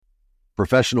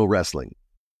Professional wrestling,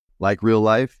 like real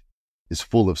life, is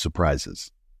full of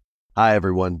surprises. Hi,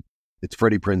 everyone. It's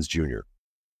Freddie Prinze Jr.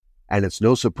 And it's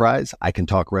no surprise I can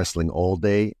talk wrestling all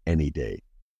day, any day.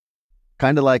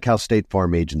 Kind of like how State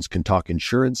Farm agents can talk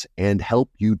insurance and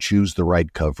help you choose the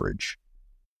right coverage.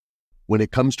 When it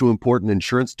comes to important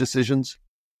insurance decisions,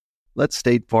 let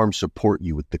State Farm support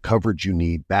you with the coverage you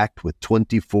need, backed with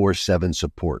 24/7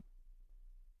 support.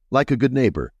 Like a good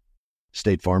neighbor,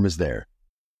 State Farm is there.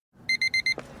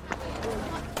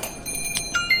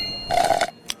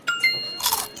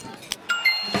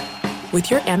 With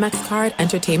your Amex card,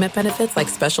 entertainment benefits like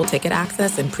special ticket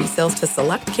access and pre-sales to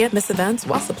select can't-miss events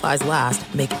while supplies last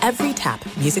make every tap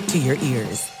music to your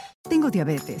ears. Tengo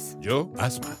diabetes. Yo,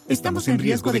 asma. Estamos en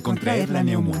riesgo de contraer la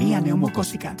neumonía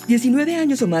neumocócica. 19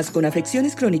 años o más con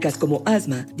afecciones crónicas como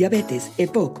asma, diabetes,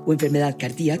 EPOC o enfermedad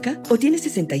cardíaca, o tienes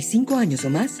 65 años o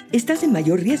más, estás en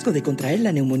mayor riesgo de contraer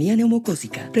la neumonía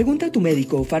neumocócica. Pregunta a tu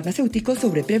médico o farmacéutico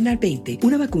sobre Prevnar 20,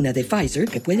 una vacuna de Pfizer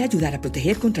que puede ayudar a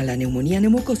proteger contra la neumonía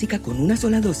neumocócica con una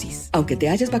sola dosis. Aunque te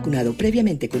hayas vacunado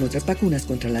previamente con otras vacunas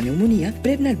contra la neumonía,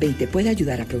 Prevnar 20 puede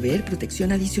ayudar a proveer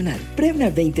protección adicional.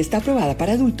 Prevnar 20 está aprobada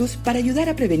para adultos para ayudar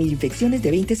a prevenir infecciones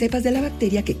de 20 cepas de la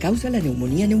bacteria que causa la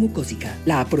neumonía neumocócica.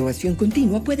 La aprobación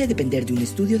continua puede depender de un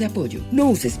estudio de apoyo. No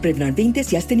uses Prevnar 20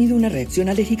 si has tenido una reacción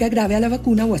alérgica grave a la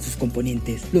vacuna o a sus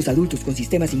componentes. Los adultos con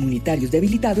sistemas inmunitarios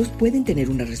debilitados pueden tener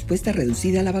una respuesta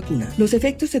reducida a la vacuna. Los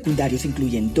efectos secundarios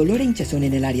incluyen dolor e hinchazón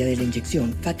en el área de la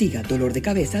inyección, fatiga, dolor de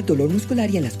cabeza, dolor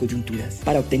muscular y en las coyunturas.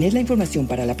 Para obtener la información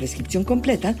para la prescripción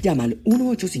completa, llama al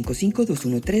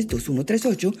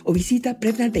 1-855-213-2138 o visita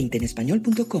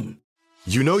Prevnar20enespañol.com.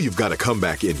 You know you've got a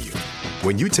comeback in you.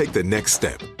 When you take the next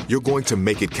step, you're going to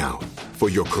make it count.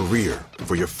 For your career,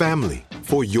 for your family,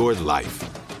 for your life.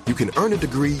 You can earn a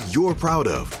degree you're proud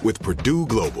of with Purdue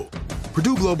Global.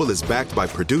 Purdue Global is backed by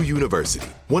Purdue University,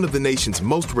 one of the nation's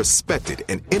most respected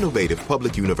and innovative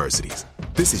public universities.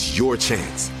 This is your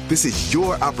chance. This is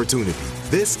your opportunity.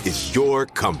 This is your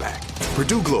comeback.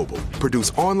 Purdue Global,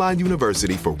 Purdue's online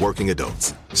university for working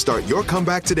adults. Start your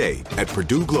comeback today at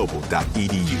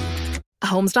purdueglobal.edu.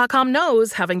 Homes.com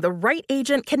knows having the right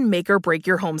agent can make or break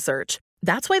your home search.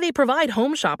 That's why they provide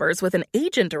home shoppers with an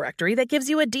agent directory that gives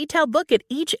you a detailed look at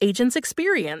each agent's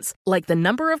experience, like the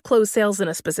number of closed sales in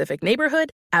a specific neighborhood,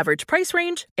 average price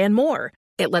range, and more.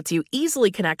 It lets you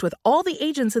easily connect with all the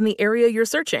agents in the area you're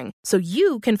searching, so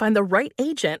you can find the right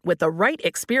agent with the right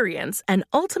experience and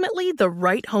ultimately the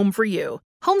right home for you.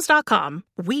 Homes.com.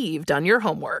 We've done your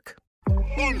homework.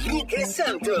 Enrique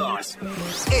Santos.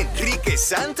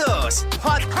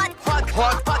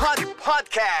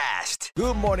 Podcast.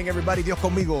 Good morning, everybody. Dios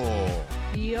conmigo.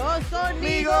 Dios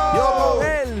conmigo. Yo con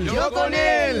él. Yo con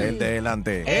él. El de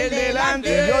delante. El de delante.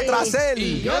 Y yo tras él.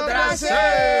 Y yo tras él.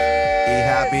 Y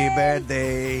happy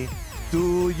birthday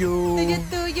to you.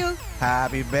 To you.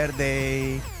 Happy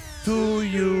birthday to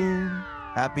you.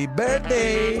 Happy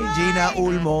birthday, Gina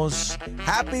Ulmos.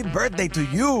 Happy birthday to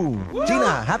you.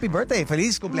 Gina, happy birthday.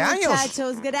 Feliz cumpleaños.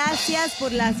 Muchachos, gracias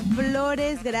por las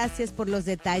flores, gracias por los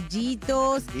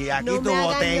detallitos. Y aquí no tu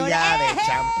botella de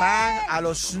champán a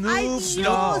los Snoop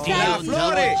Dogg. Y las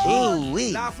flores.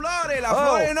 Las flores, no.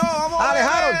 Vamos a ver.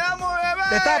 Vamos a ver.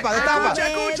 Destapa.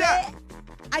 Escucha.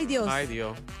 Ay,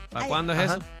 Dios. ¿Para cuándo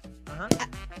es eso?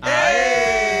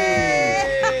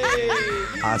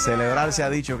 A celebrar se ha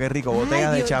dicho, qué rico,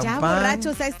 botella de champán. Ya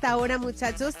borrachos a esta hora,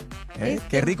 muchachos.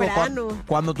 Qué rico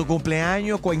cuando tu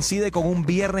cumpleaños coincide con un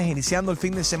viernes iniciando el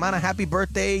fin de semana. Happy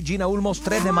birthday, Gina Ulmos,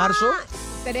 3 de marzo.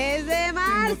 3 de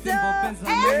marzo. ¡Esta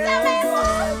me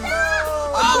gusta!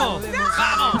 ¡Vamos!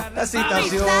 La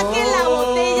citación. Saquen la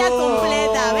botella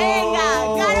completa.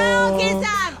 Venga, karaoke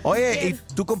time. Oye, ¿y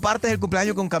tú compartes el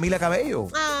cumpleaños con Camila Cabello?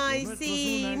 Ay,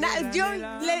 sí. Yo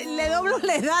le doblo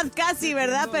la edad casi,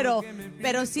 ¿verdad? Pero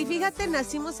sí, fíjate,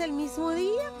 nacimos el mismo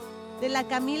día de la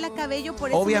Camila Cabello. Por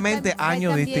eso obviamente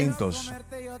años distintos.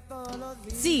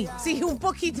 Sí, un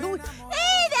poquito.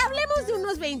 Hablemos de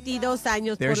unos 22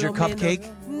 años. There's your cupcake.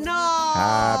 No.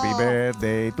 Happy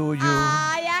birthday to you.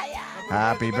 Ay.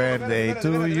 Happy birthday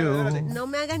to you. No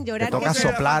me hagan llorar. Te toca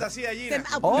soplar.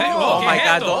 Oh my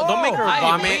God, don't make her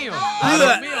vomit. Ay,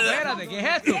 Dios mío, espérate, ¿qué es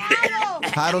esto?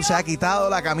 Harold se ha quitado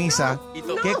la camisa.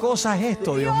 ¿Qué cosa es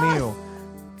esto, Dios mío?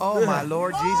 Oh my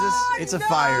Lord Jesus, it's a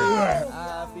fire.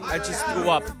 I just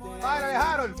threw up.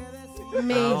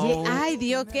 Ay,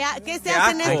 Dios, ¿qué se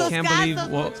hacen estos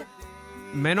casos?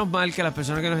 Menos mal que las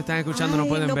personas que nos están escuchando no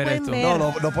pueden ver esto.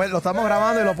 No, lo estamos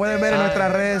grabando y lo pueden ver en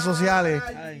nuestras redes sociales.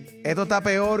 Esto está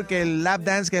peor que el lap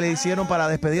dance que le hicieron para la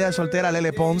despedida de soltera a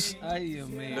Lele Pons. Ay, Dios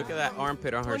mío. Look at that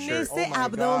armpit on her shirt. Ese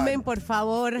abdomen, por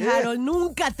favor, Harold.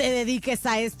 Nunca te dediques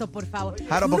a esto, por favor.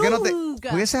 Harold,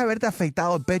 Pudieses haberte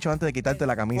afeitado el pecho antes de quitarte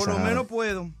la camisa. Por lo menos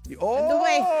puedo.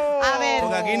 A ver.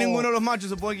 Porque aquí ninguno de los machos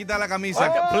se puede quitar la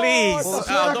camisa. Please.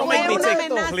 Don't make me take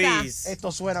please.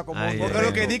 Esto suena como Ay, un Porque reto.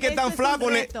 lo que di que es tan Esto es flaco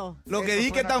un le... reto. Lo que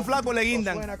di que es tan flaco le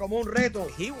guindan. Suena como un reto.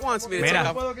 He wants me to Mira,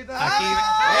 take off. aquí.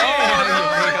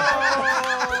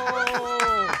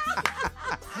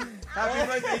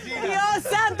 Dios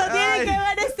santo, tienen que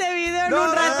ver este video en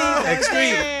un ratito.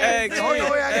 Extreme. Oye,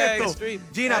 oigan esto. Extreme.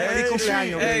 Gina, feliz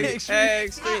cumpleaños.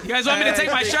 Extreme. You guys want me to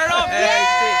take my shirt off?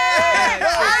 ¡Ay,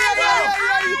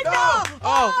 no!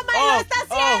 ¡Oh, my, lo está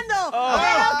haciendo!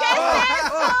 ¿Pero qué es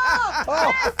esto?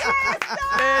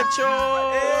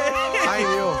 Ay,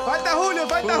 Dios. Falta Julio,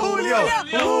 falta Julio.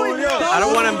 Julio. I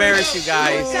don't want to embarrass you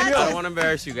guys. I Muchachos. don't want to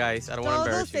embarrass you guys. I don't want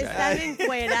to Todos embarrass se you están guys.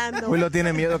 encuerando. Julio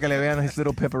tiene miedo que le vean his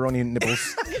little pepperoni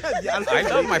nipples. I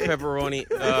love my pepperoni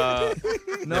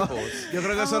nipples. Yo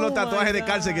creo que son los tatuajes de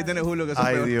cárcel que tiene Julio que son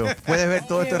Ay, peores. Dios. Puedes ver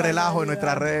todo este relajo en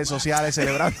nuestras redes sociales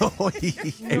celebrando hoy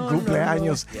el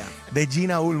cumpleaños de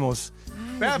Gina Ulmos.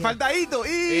 Espera, falta Hito.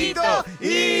 Hito.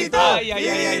 Hito. Ay, ay,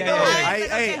 ay, ay,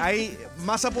 ay. Ahí,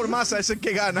 masa por masa es el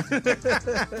que gana.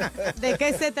 ¿De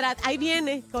qué se trata? Ahí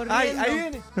viene, corriendo. Ahí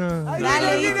viene.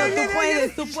 Dale, Hito,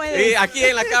 tú puedes. Y aquí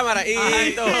en la cámara.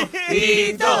 Hito.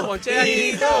 Hito. Ponchea,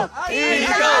 Hito.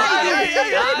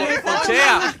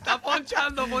 Ponchea. Está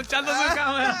ponchando su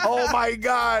cámara. Oh, my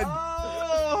God.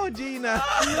 Oh, Gina.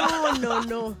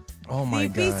 No. Oh, my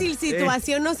God. Difícil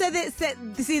situación. No sé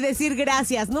si decir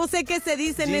gracias. No sé qué se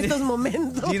dice en estos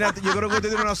momentos. Gina, yo creo que usted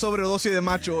tiene una sobredosis de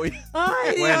macho hoy.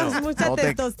 Ay, Dios, mucha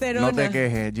testosterona. No te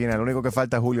quejes, Gina. Lo único que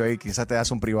falta es Julio ahí. Quizás te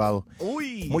das un privado.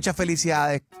 Uy. Muchas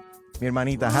felicidades, mi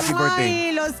hermanita. Happy birthday.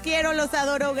 Ay, los quiero, los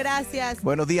adoro, gracias.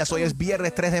 Buenos días. Hoy es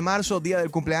viernes 3 de marzo, día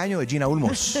del cumpleaños de Gina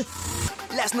Ulmos.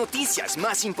 Las noticias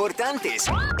más importantes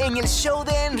en el show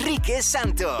de Enrique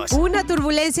Santos. Una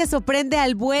turbulencia sorprende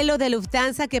al vuelo de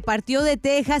Lufthansa que partió de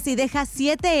Texas y deja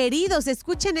 7 heridos.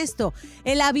 Escuchen esto.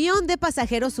 El avión de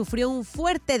pasajeros sufrió un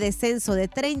fuerte descenso de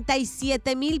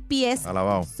 37,000 pies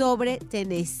Alabao. sobre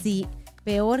Tennessee.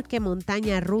 Peor que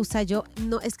montaña rusa. Yo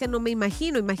es que no me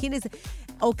imagino. Imagínense.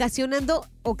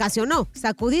 Ocasionó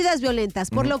sacudidas violentas,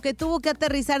 por lo que tuvo que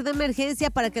aterrizar de emergencia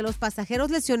para que los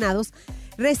pasajeros lesionados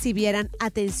recibieran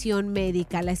atención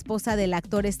médica. La esposa del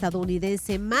actor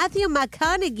estadounidense Matthew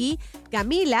McConaughey,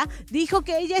 Camila, dijo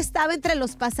que ella estaba entre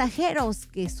los pasajeros.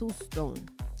 ¡Qué susto!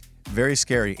 Very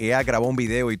scary. Ella grabó un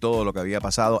video y todo lo que había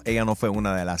pasado. Ella no fue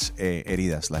una de las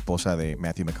heridas, la esposa de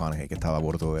Matthew McConaughey, que estaba a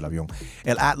bordo del avión.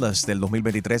 El Atlas del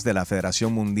 2023 de la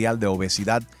Federación Mundial de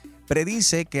Obesidad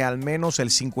predice que al menos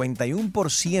el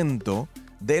 51%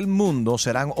 del mundo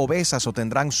serán obesas o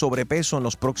tendrán sobrepeso en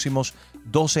los próximos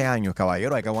 12 años.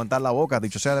 Caballero, hay que aguantar la boca.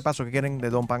 Dicho sea de paso, ¿qué quieren de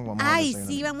Don Pan? Ay,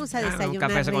 sí, vamos a desayunar Un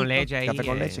café rico. con leche ahí. Café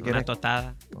con leche, una ¿quieres?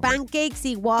 tostada. Pancakes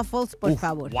y waffles, por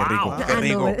favor. Qué rico, qué Ah,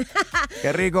 rico. no.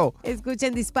 Qué rico.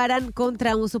 Escuchen, disparan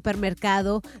contra un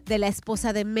supermercado de la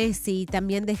esposa de Messi y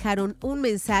también dejaron un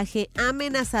mensaje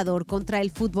amenazador contra el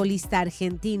futbolista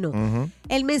argentino.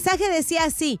 El mensaje decía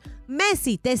así: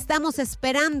 Messi, te estamos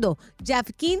esperando.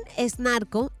 Yavkin es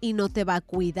narco y no te va a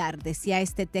cuidar. Decía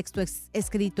este texto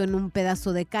escrito en un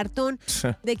pedazo de cartón.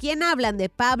 ¿De quién hablan? De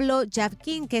Pablo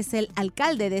Yavkin, que es el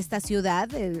alcalde de esta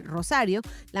ciudad, el Rosario,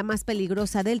 la más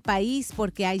peligrosa del país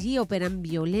porque allí operan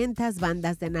violentas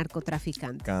bandas de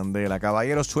narcotraficantes. Candela.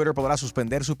 Caballeros, Twitter podrá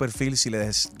suspender su perfil.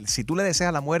 Si tú le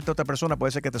deseas la muerte a otra persona,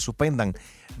 puede ser que te suspendan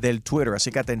del Twitter.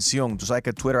 Así que atención, tú sabes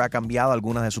que Twitter ha cambiado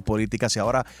algunas de sus políticas y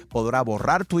ahora podrá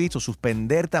borrar tweets o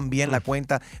suspender también la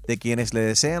cuenta de quienes le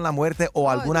desean la muerte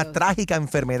o alguna trágica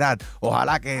enfermedad.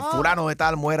 Ojalá que fulano de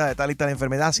tal muera de tal y tal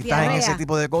enfermedad. Si estás en Diarrea. ese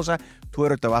tipo de cosas,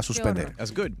 Twitter te va a suspender.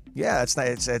 That's good. Yeah,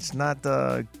 it's not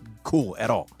cool at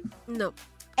all. No.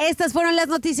 Estas fueron las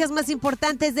noticias más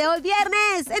importantes de hoy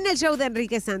viernes en el show de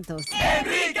Enrique Santos.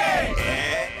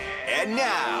 And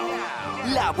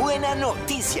now, la buena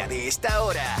noticia de esta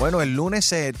hora. Bueno, el lunes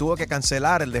se tuvo que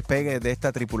cancelar el despegue de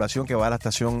esta tripulación que va a la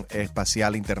Estación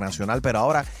Espacial Internacional, pero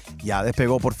ahora ya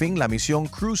despegó por fin la misión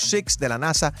Crew 6 de la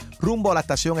NASA rumbo a la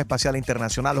Estación Espacial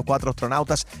Internacional. Los 4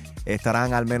 astronautas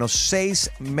estarán al menos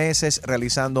 6 meses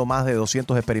realizando más de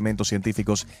 200 experimentos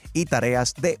científicos y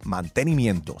tareas de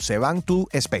mantenimiento. Se van to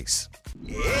space.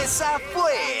 Esa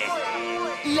fue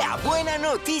la buena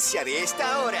noticia de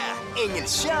esta hora en el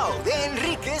show de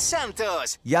Enrique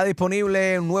Santos. Ya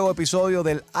disponible un nuevo episodio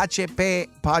del HP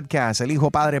Podcast, el Hijo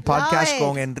Padre Podcast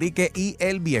con Enrique y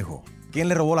el Viejo. ¿Quién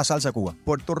le robó la salsa a Cuba?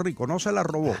 Puerto Rico no se la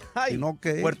robó, sino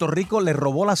que Puerto Rico le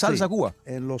robó la salsa a Cuba.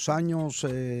 En los años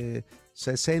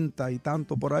 60 y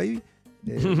tanto por ahí,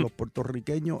 los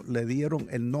puertorriqueños le dieron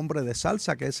el nombre de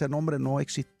salsa, que ese nombre no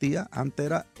existía, antes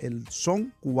era el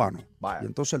son cubano. Y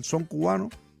entonces el son cubano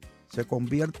se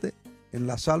convierte en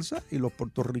la salsa y los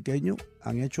puertorriqueños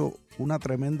han hecho una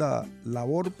tremenda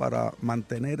labor para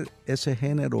mantener ese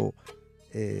género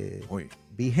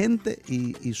vigente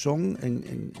y son,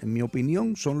 en mi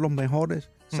opinión, son los mejores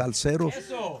salseros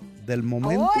del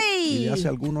momento y de hace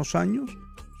algunos años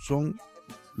son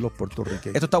los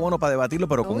puertorriqueños. Esto está bueno para debatirlo,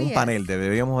 pero con un panel.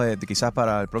 Deberíamos, quizás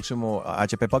para el próximo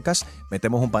HP Podcast,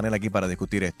 metemos un panel aquí para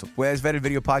discutir esto. Puedes ver el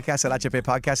video podcast, el HP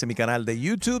Podcast, en mi canal de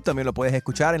YouTube. También lo puedes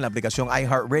escuchar en la aplicación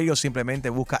iHeartRadio. Simplemente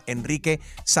busca Enrique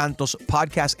Santos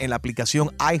Podcast en la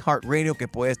aplicación iHeartRadio, que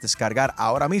puedes descargar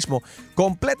ahora mismo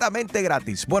completamente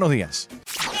gratis. Buenos días.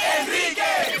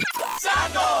 Enrique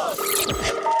Santos.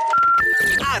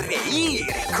 A reír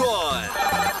con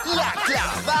La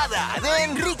Clavada de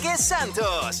Enrique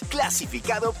Santos,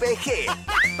 clasificado PG,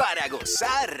 para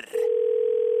gozar.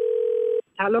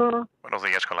 Aló, Buenos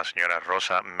días con la señora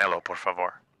Rosa Melo, por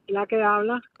favor. la que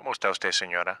habla. ¿Cómo está usted,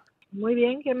 señora? Muy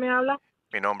bien, ¿quién me habla?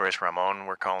 Mi nombre es Ramón.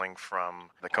 We're calling from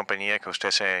la compañía que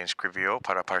usted se inscribió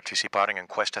para participar en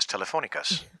encuestas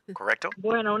telefónicas, ¿correcto?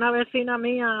 Bueno, una vecina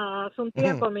mía hace un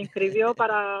tiempo me inscribió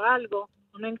para algo,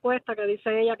 una encuesta que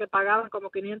dice ella que pagaban como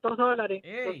 $500.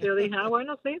 Entonces yo dije,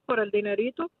 bueno, sí, por el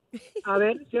dinerito. A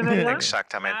ver si es verdad.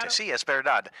 Exactamente, sí, es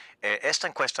verdad. Esta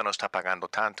encuesta no está pagando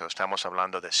tanto. Estamos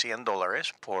hablando de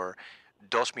 $100 por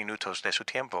 2 minutos de su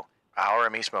tiempo, ahora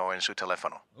mismo en su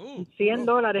teléfono.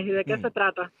 $100, ¿y de qué se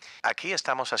trata? Aquí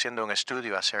estamos haciendo un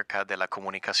estudio acerca de la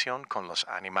comunicación con los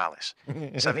animales.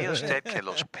 ¿Sabía usted que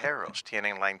los perros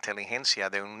tienen la inteligencia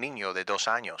de un niño de 2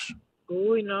 años?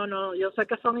 Uy, no, yo sé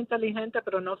que son inteligentes,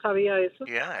 pero no sabía eso.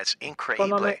 Yeah, es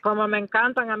increíble. Como me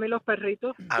encantan a mí los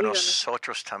perritos. A dígame.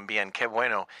 nosotros también. Qué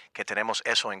bueno que tenemos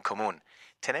eso en común.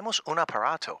 Tenemos un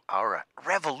aparato ahora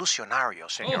revolucionario,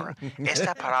 señora. Este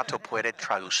aparato puede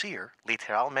traducir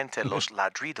literalmente los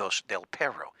ladridos del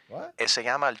perro. Se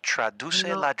llama el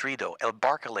Traduce Ladrido, el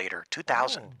Barkulator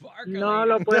 2000. No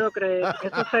lo puedo creer.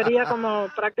 Eso sería como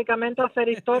prácticamente hacer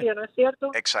historia, ¿no es cierto?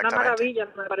 Exactamente. Una maravilla,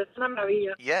 me parece una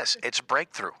maravilla. Yes, it's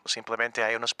breakthrough. Simplemente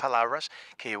hay unas palabras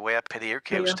que voy a pedir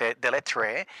que usted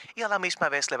deletree y a la misma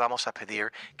vez le vamos a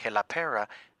pedir que la perra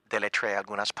deletree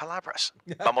algunas palabras.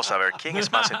 Vamos a ver quién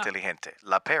es más inteligente,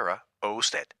 la perra o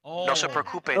usted. No se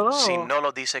preocupe si no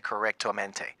lo dice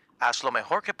correctamente. Haz lo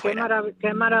mejor que pueda.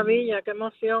 Qué maravilla, qué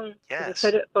emoción.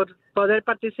 Por poder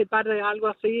participar de algo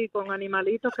así con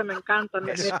animalitos que me encantan.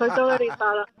 Estoy toda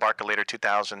erizada. Barkulator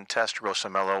 2000 test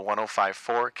Rosamelo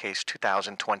 1054 case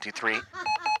 2023.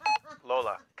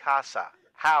 Lola, casa,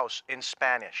 house in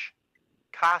Spanish.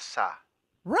 Casa.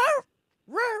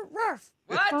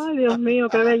 Ay, Dios mío,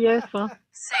 qué belleza.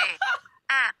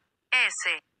 C-A-S-A.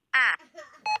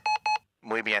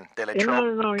 Muy bien, No deletreo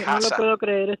lo casa. puedo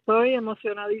creer, estoy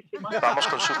emocionadísima. Vamos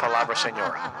con su palabra,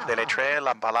 señora. Deletree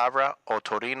la palabra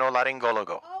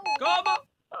otorrinolaringólogo. ¿Cómo?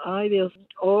 Ay, Dios.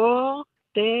 O-T-O.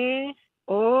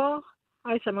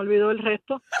 Ay, se me olvidó el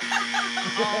resto.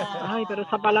 Ay, pero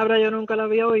esa palabra yo nunca la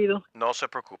había oído. No se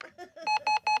preocupe.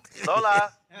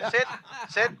 Lola,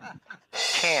 sit.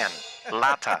 Can,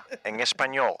 lata, en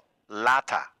español,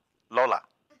 lata. Lola.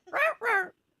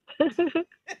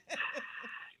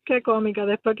 Qué cómica,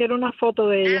 después quiero una foto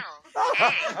de ella.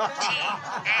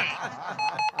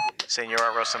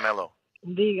 Señora Rosamelo,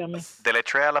 Dígame.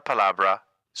 deletrea la palabra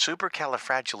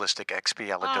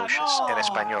supercalifragilisticexpialidocious, en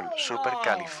español,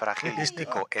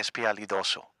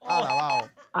 supercalifragilístico-espialidoso.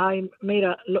 Ay,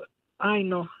 mira, ay,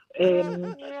 no.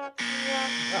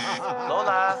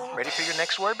 Lola, ready for your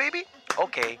next word, baby?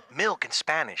 Okay, milk in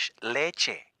Spanish,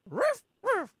 leche.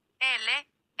 L-E-C-H-E.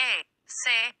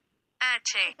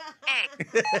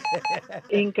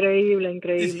 Increíble.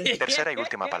 Tercera y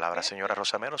última palabra, señora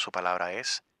Rosamelo, su palabra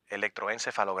es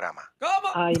electroencefalograma.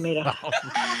 Ay, mira.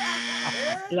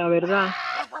 La verdad.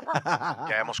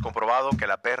 Ya hemos comprobado que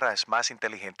la perra es más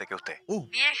inteligente que usted.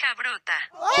 Vieja bruta.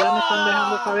 Ya me están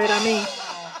dejando saber a mí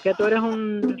que tú eres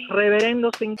un reverendo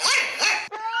sin...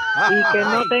 Y que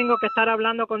no tengo que estar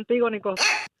hablando contigo ni con...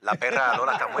 La perra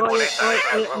Lola está muy molesta.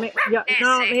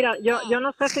 Mira, yo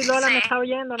no sé si Lola me está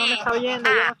oyendo o no me está oyendo.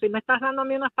 Si me estás dando a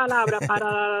mí unas palabras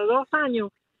para 2 años,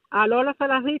 a Lola se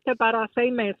las diste para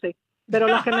 6 meses. Pero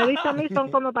las que me diste a mí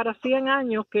son como para 100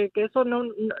 años, que eso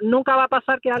nunca va a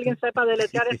pasar que alguien sepa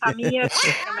deletrear esa mierda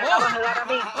que me acabas de dar a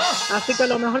mí. Así que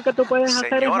lo mejor que tú puedes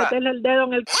hacer es meterle el dedo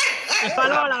en el... a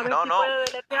Lola, a ver si puede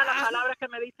deletrear las palabras que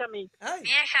me diste a mí.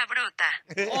 Vieja bruta.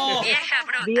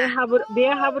 Vieja bruta.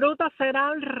 Vieja bruta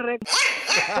será el de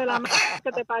la m***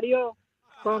 que te parió.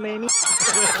 Come mi...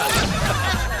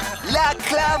 La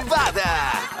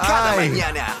Clavada. Cada Ay.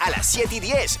 mañana a las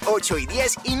 7:10,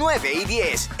 8:10 y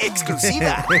 9:10.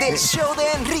 Exclusiva del show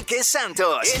de Enrique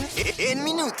Santos. En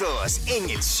minutos, en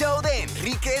el show de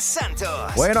Enrique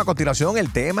Santos. Bueno, a continuación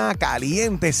el tema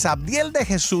caliente. Sabdiel de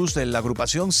Jesús de la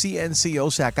agrupación CNCO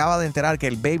se acaba de enterar que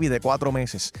el baby de 4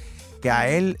 meses, que a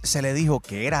él se le dijo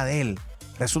que era de él,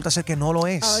 resulta ser que no lo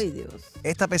es. Ay, Dios.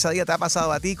 ¿Esta pesadilla te ha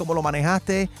pasado a ti? ¿Cómo lo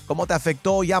manejaste? ¿Cómo te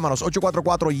afectó? Llámanos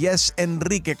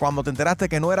 844-YES-ENRIQUE cuando te enteraste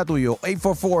que no era tuyo.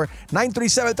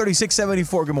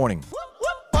 844-937-3674. Good morning.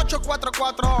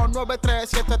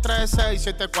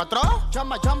 844-937-3674.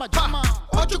 Llama.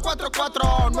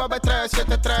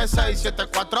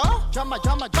 844-937-3674. Llama.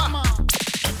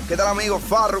 ¿Qué tal, amigo?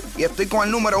 Farru. Y estoy con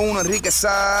el número 1, Enrique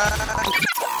Santos.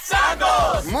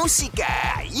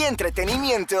 Música y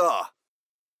entretenimiento.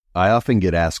 I often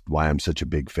get asked why I'm such a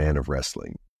big fan of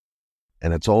wrestling,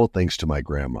 and it's all thanks to my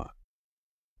grandma.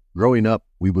 Growing up,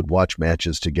 we would watch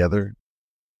matches together,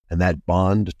 and that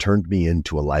bond turned me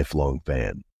into a lifelong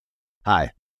fan.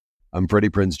 Hi, I'm Freddie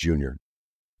Prinze Jr.,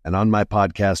 and on my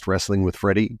podcast, Wrestling with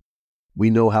Freddie, we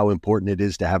know how important it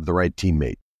is to have the right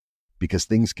teammate, because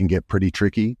things can get pretty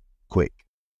tricky quick.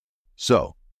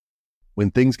 So,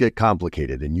 when things get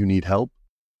complicated and you need help,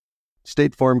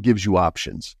 State Farm gives you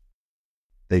options.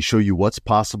 They show you what's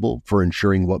possible for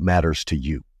ensuring what matters to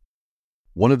you.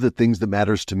 One of the things that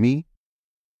matters to me,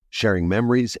 sharing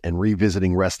memories and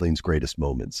revisiting wrestling's greatest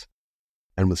moments.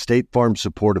 And with State Farm's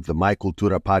support of the My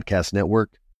Cultura Podcast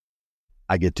Network,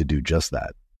 I get to do just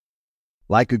that.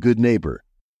 Like a good neighbor,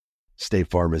 State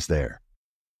Farm is there.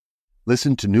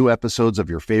 Listen to new episodes of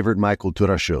your favorite My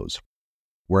Cultura shows,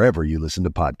 wherever you listen to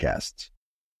podcasts.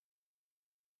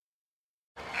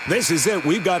 This is it.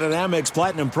 We've got an Amex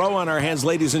Platinum Pro on our hands,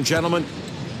 ladies and gentlemen.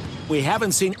 We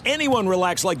haven't seen anyone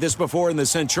relax like this before in the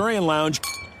Centurion Lounge.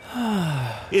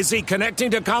 Is he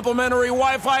connecting to complimentary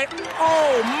Wi-Fi?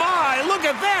 Oh, my. Look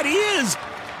at that. He is.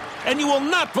 And you will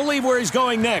not believe where he's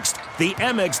going next. The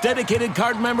Amex dedicated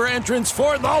card member entrance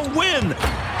for the win.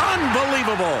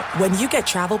 Unbelievable. When you get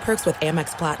travel perks with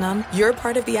Amex Platinum, you're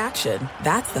part of the action.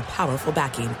 That's the powerful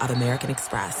backing of American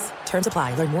Express. Terms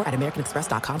apply. Learn more at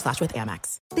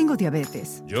americanexpress.com/withAmex. Tengo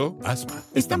diabetes. Yo, asma.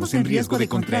 Estamos en riesgo de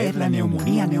contraer la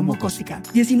neumonía neumocócica.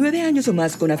 19 años o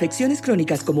más con afecciones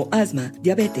crónicas como asma,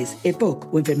 diabetes,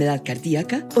 EPOC o enfermedad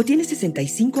cardíaca, o tienes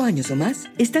 65 años o más,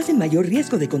 estás en mayor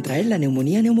riesgo de contraer la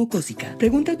neumonía neumocócica.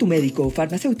 Pregunta a tu médico o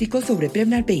farmacéutico sobre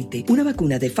Prevnar 20, una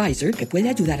vacuna de Pfizer que puede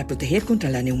ayudar a proteger contra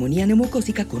la neumonía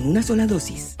neumocócica con una sola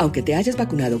dosis. Aunque te hayas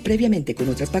vacunado previamente con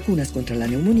otras vacunas contra la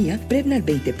neumonía, Prevnar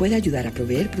 20 puede ayudar a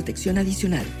proveer protección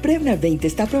adicional. Prevnar 20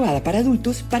 está aprobada para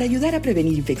adultos para ayudar a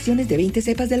prevenir infecciones de 20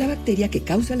 cepas de la bacteria que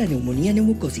causa la neumonía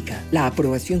neumocócica. La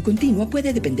aprobación continua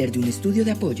puede depender de un estudio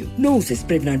de apoyo. No uses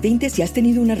Prevnar 20 si has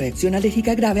tenido una reacción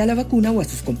alérgica grave a la vacuna o a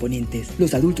sus componentes.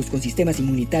 Los adultos con sistemas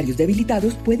inmunitarios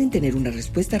debilitados pueden tener una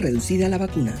respuesta reducida a la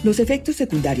vacuna. Los efectos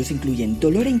secundarios incluyen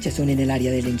dolor e hinchazón en el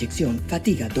área de la inyección,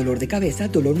 fatiga, dolor de cabeza,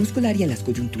 dolor muscular y en las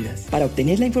coyunturas. Para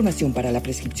obtener la información para la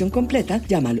prescripción completa,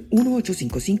 llama al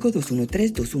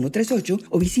 1-855-213-2138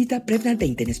 o visita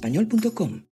Prevnar20enespañol.com.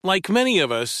 Like many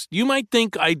of us, you might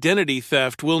think identity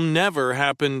theft will never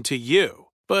happen to you.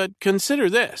 But consider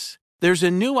this. There's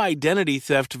a new identity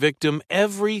theft victim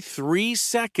every 3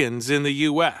 seconds in the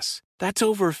U.S. That's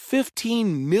over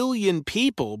 15 million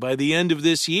people by the end of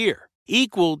this year,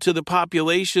 equal to the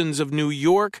populations of New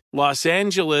York, Los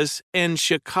Angeles, and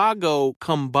Chicago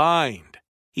combined.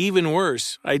 Even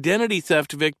worse, identity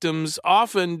theft victims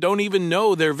often don't even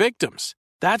know they're victims.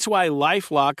 That's why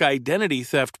LifeLock Identity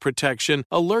Theft Protection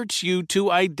alerts you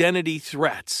to identity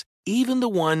threats, even the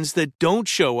ones that don't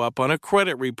show up on a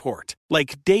credit report,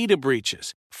 like data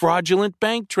breaches, fraudulent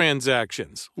bank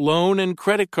transactions, loan and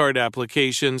credit card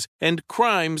applications, and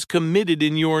crimes committed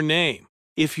in your name.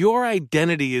 If your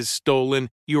identity is stolen,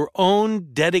 your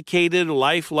own dedicated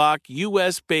LifeLock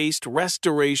U.S.-based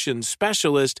restoration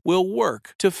specialist will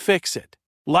work to fix it.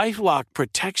 LifeLock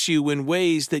protects you in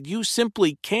ways that you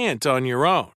simply can't on your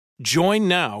own. Join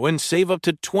now and save up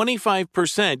to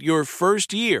 25% your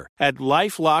first year at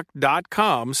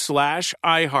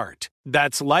LifeLock.com/iHeart.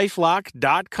 That's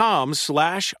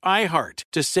LifeLock.com/iHeart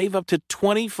to save up to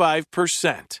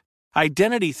 25%.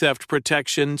 Identity theft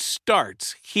protection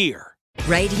starts here.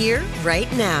 Right here,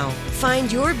 right now.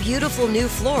 Find your beautiful new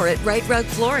floor at Right Rug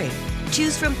Flooring.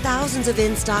 Choose from thousands of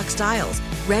in-stock styles,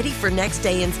 ready for next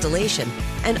day installation,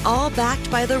 and all backed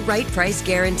by the right price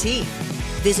guarantee.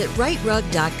 Visit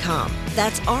rightrug.com.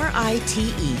 That's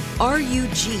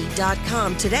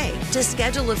RITERUG.com today to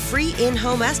schedule a free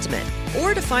in-home estimate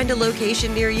or to find a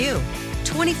location near you.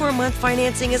 24-month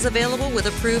financing is available with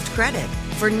approved credit.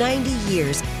 For 90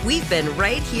 years, we've been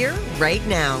right here, right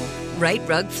now. Right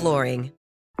Rug Flooring.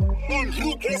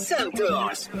 Enrique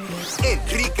Santos.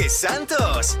 Enrique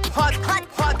Santos. Hot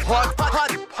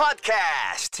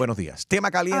Podcast. Buenos días. Tema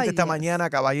caliente esta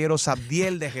mañana, caballeros.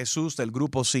 Abdiel de Jesús del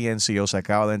grupo CNCO se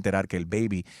acaba de enterar que el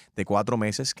baby de 4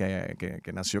 meses que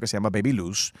nació, que se llama Baby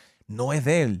Luz, no es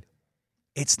de él.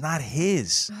 It's not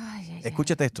his.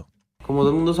 Escúchate esto. Como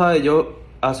todo el mundo sabe, yo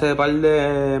hace un par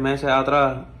de meses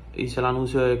atrás hice el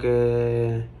anuncio de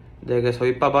que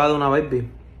soy papá de una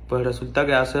baby. Pues resulta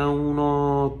que hace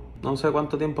unos, no sé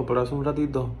cuánto tiempo, pero hace un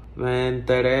ratito, me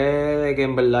enteré de que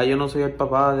en verdad yo no soy el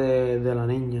papá de la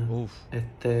niña.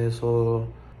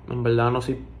 En verdad no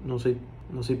soy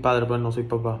padre, pues no soy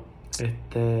papá.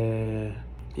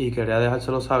 Y quería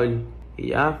dejárselo saber.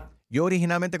 Y ya. Yo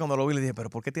originalmente cuando lo vi le dije, pero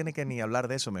 ¿por qué tiene que ni hablar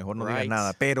de eso? Mejor no digas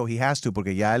nada. Pero he has to,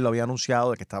 porque ya él lo había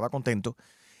anunciado de que estaba contento.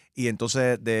 Y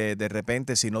entonces de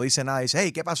repente, si no dice nada, dice,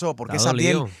 hey, ¿qué pasó? ¿Por qué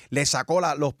Sabdiel le sacó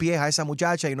los pies a esa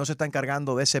muchacha y no se está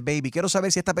encargando de ese baby? Quiero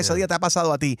saber si esta pesadilla te ha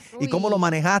pasado a ti y cómo lo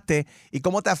manejaste y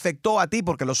cómo te afectó a ti,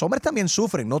 porque los hombres también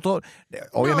sufren. No todo,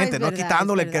 obviamente, no es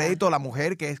quitándole el crédito a la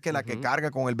mujer, que es que la que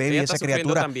carga con el baby, esa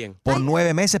criatura, por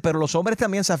 9 meses, pero los hombres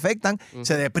también se afectan,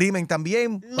 se deprimen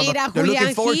también. Mira,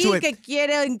 Julián Gil, que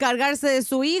quiere encargarse de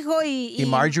su hijo y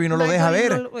Marjorie no lo deja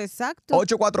ver. Exacto.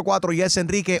 844 Yes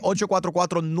Enrique,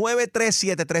 844-937-3674.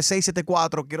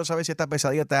 Quiero saber si esta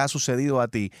pesadilla te ha sucedido a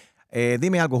ti.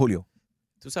 Dime algo, Julio.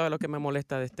 ¿Tú sabes lo que me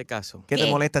molesta de este caso? ¿Qué te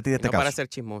molesta a ti de este no caso? Para ser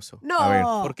chismoso. No. A ver.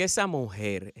 Porque esa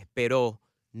mujer esperó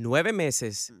 9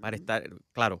 meses para estar,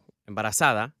 claro,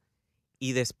 embarazada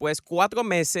y después 4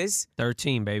 meses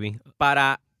 13, baby.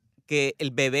 Para que el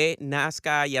bebé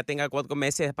nazca, ya tenga 4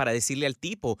 meses para decirle al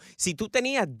tipo. Si tú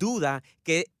tenías duda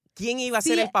que quién iba a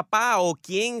ser el papá o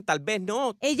quién tal vez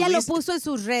no. Ella lo puso en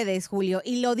sus redes, Julio,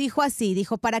 y lo dijo así.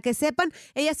 Dijo, para que sepan,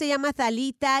 ella se llama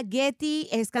Thalita Getty,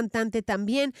 es cantante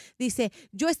también. Dice,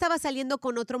 yo estaba saliendo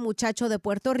con otro muchacho de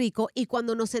Puerto Rico y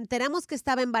cuando nos enteramos que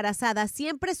estaba embarazada,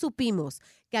 siempre supimos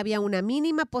que había una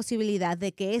mínima posibilidad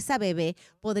de que esa bebé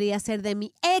podría ser de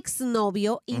mi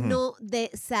exnovio y no de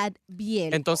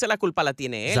Sabdiel. Entonces la culpa la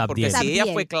tiene él, porque si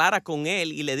ella fue clara con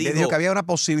él y le dijo que había una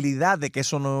posibilidad de que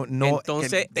eso no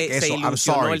entonces se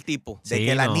ilusionó el tipo. De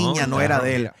que la niña no era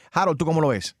de él. Harold, ¿tú cómo lo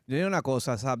ves? Yo digo una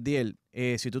cosa, Sabdiel,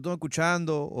 si tú estás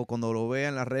escuchando o cuando lo veas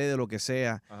en las redes o lo que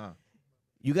sea,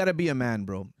 you gotta be a man,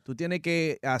 bro. Tú tienes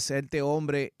que hacerte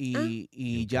hombre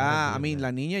y ya,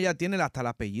 la niña ya tiene hasta el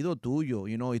apellido tuyo,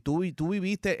 y tú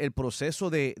viviste el proceso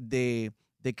de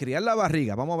criar la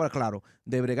barriga, vamos a ver claro,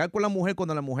 de bregar con la mujer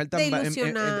cuando la mujer está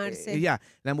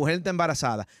la mujer está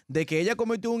embarazada, de que ella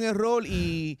cometió un error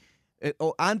y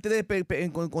o antes de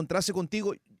encontrarse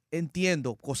contigo,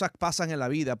 entiendo, cosas pasan en la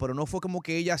vida, pero no fue como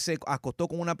que ella se acostó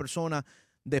con una persona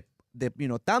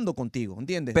estando contigo,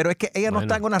 ¿entiendes? Pero es que ella no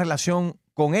está en una relación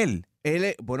con él.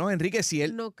 Enrique, si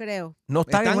él... No creo. No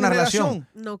están en una relación.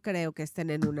 No creo que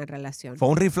estén en una relación. Fue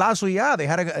un riflazo y ya,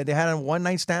 dejar un one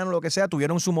night stand o lo que sea,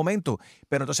 tuvieron su momento.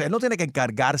 Pero entonces él no tiene que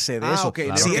encargarse de eso.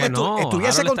 Claro si él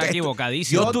estuviese está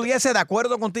equivocadísimo. Yo estuviese de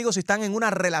acuerdo contigo si están en una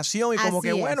relación y como Así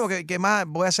que, bueno, ¿qué más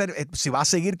voy a hacer? Si va a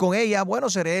seguir con ella, bueno,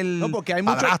 seré el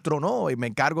padrastro, ¿no? Y me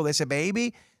encargo de ese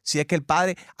baby. Si es que el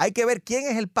padre... Hay que ver quién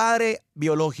es el padre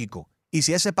biológico. Y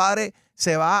si ese padre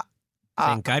se va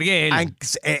se encargue él.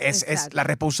 La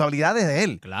responsabilidad es de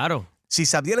él. Claro. Si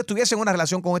Sabdiel estuviese en una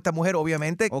relación con esta mujer,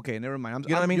 obviamente... Ok, never mind.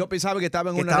 Yo pensaba que estaba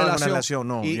en una relación.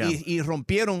 No, y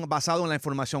rompieron basado en la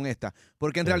información esta.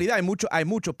 Porque en realidad hay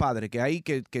muchos padres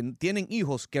que tienen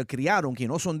hijos que criaron, que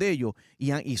no son de ellos,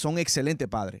 y son excelentes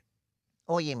padres.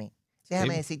 Óyeme,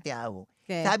 déjame decirte algo.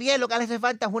 ¿Qué? Sabdiel, lo que le hace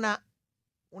falta es una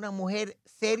mujer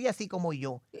seria así como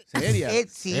yo. ¿Seria?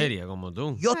 Sí. Seria como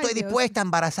tú. Yo estoy dispuesta a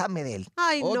embarazarme de él.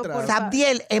 Ay, no, por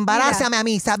Sabdiel, embarázame a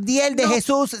mí. Sabdiel de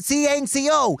Jesús,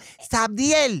 CNCO.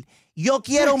 Sabdiel, yo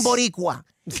quiero un boricua.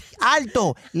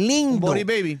 Alto, lindo. Body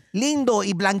baby. Lindo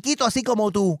y blanquito así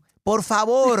como tú. Por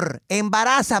favor,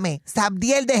 embarázame.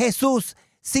 Sabdiel de Jesús,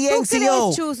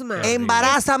 CNCO.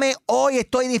 Embarázame. Hoy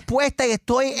estoy dispuesta y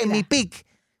estoy en mi pick.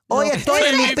 Hoy estoy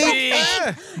en mi pick.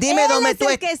 Dime dónde tú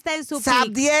estás.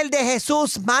 Sabdiel de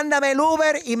Jesús, mándame el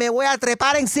Uber y me voy a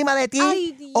trepar encima de ti.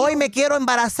 Ay, hoy me quiero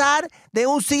embarazar de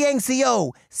un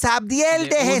CNCO. Sabdiel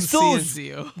de Jesús,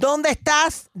 ¿dónde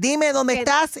estás? Dime dónde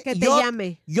estás. Que te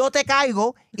llame. Yo te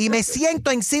caigo y me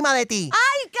siento encima de ti.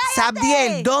 ¡Ay, cállate!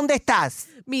 Sabdiel, ¿dónde estás?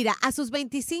 Mira, a sus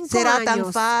 25 Será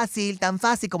años. tan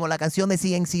fácil como la canción de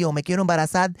CNCO. Me quiero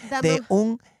embarazar de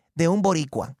un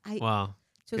boricua. Ay. Wow.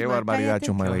 Qué barbaridad,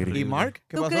 Chusma. ¿Y Mark?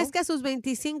 ¿Tú crees que a sus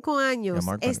 25 años,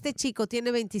 este chico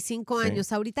tiene 25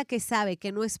 años, ahorita que sabe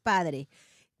que no es padre,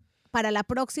 para la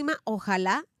próxima,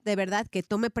 ojalá de verdad, que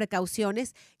tome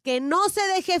precauciones, que no se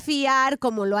deje fiar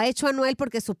como lo ha hecho Anuel,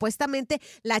 porque supuestamente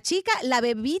la chica, la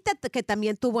bebita que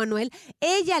también tuvo Anuel,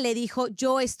 ella le dijo,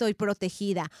 yo estoy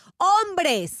protegida.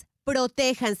 Hombres,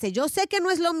 protéjanse. Yo sé que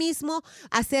no es lo mismo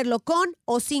hacerlo con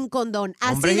o sin condón.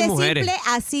 Así Hombres y de mujeres. simple,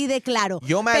 así de claro.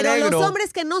 Yo me Pero alegro. los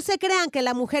hombres que no se crean que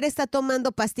la mujer está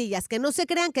tomando pastillas, que no se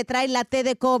crean que trae la té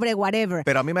de cobre, whatever.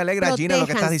 Pero a mí me alegra, Gina, lo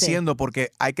que estás Protéjanse. diciendo, porque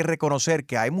hay que reconocer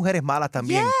que hay mujeres malas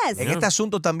también. Yes. En este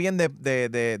asunto también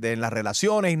de las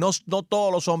relaciones, y no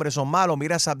todos los hombres son malos.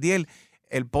 Mira a Sabdiel,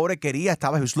 el pobre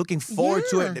estaba, he was looking forward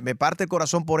to it. Me parte el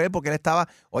corazón por él porque él estaba,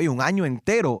 oye, un año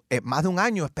entero, más de un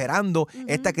año esperando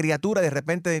esta criatura. De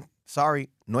repente, sorry,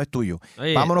 no es tuyo.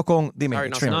 Oye, Vámonos con, dime.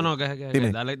 Trim. No,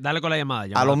 Dime. dale con la llamada.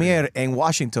 Alomier en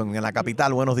Washington, en la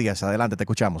capital. Buenos días, adelante, te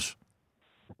escuchamos.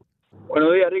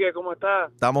 Buenos días, Enrique, ¿cómo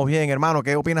estás? Estamos bien, hermano.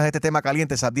 ¿Qué opinas de este tema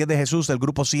caliente? Sabdiel de Jesús, del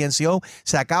grupo CNCO,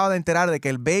 se acaba de enterar de que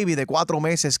el baby de 4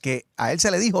 meses que a él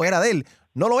se le dijo era de él,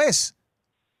 no lo es.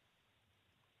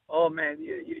 Oh, man,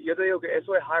 yo te digo que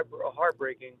eso es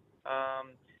heartbreaking.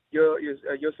 Yo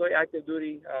soy active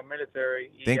duty military.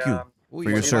 Thank you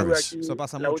for your service. Eso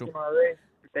pasa la mucho. Última vez,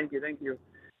 thank you.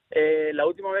 La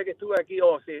última vez que estuve aquí,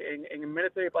 sí, en el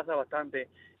military pasa bastante.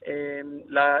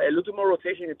 El último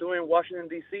rotation que estuve en Washington,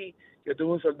 D.C., yo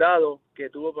tuve un soldado que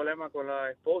tuvo problemas con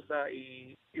la esposa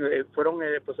y fueron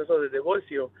en el proceso de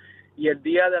divorcio. Y el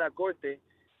día de la corte,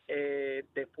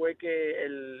 después que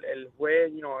el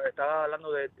juez, estaba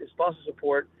hablando de spousal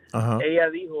support, ella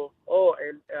dijo,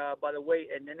 by the way,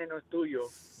 el nene no es tuyo.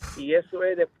 Y eso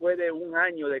es después de un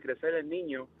año de crecer el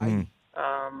niño.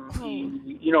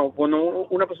 Y, cuando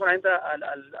una persona entra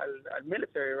al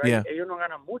military, right, Yeah. ellos no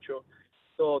ganan mucho.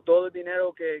 Todo el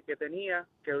dinero que tenía,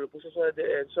 que lo puso sobre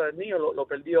el niño, lo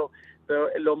perdió. Pero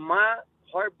lo más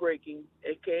heartbreaking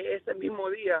es que ese mismo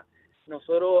día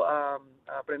nosotros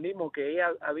aprendimos que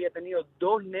ella había tenido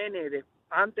 2 nenes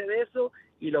antes de eso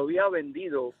y lo había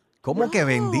vendido. ¿Cómo que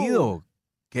vendido?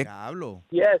 ¿Qué? Diablo.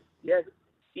 Yes.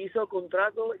 Hizo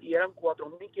contrato y eran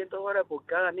 $4,500 por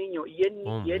cada niño y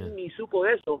él ni supo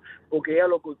de eso porque ella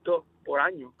lo ocultó por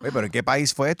años. Oye, pero ¿en qué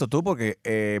país fue esto tú? Porque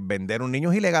vender un niño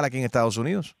es ilegal aquí en Estados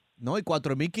Unidos. No, y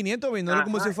 4,500 vendiendo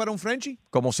como si fuera un Frenchie.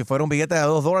 Como si fuera un billete de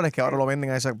 $2 que ahora lo venden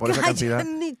por esa cantidad.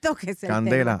 Ni toques el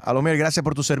Candela. tema. Alomier, gracias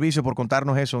por tu servicio, por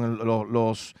contarnos eso.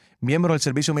 Los miembros del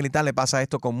servicio militar le pasa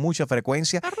esto con mucha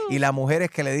frecuencia y las mujeres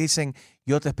que le dicen,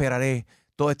 yo te esperaré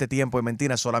todo este tiempo, es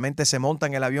mentira, solamente se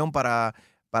montan en el avión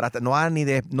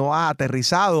no ha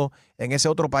aterrizado en ese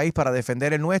otro país para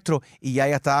defender el nuestro y ya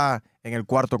está en el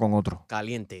cuarto con otro.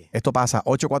 Caliente. Esto pasa,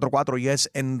 844 Yes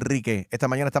Enrique. Esta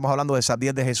mañana estamos hablando de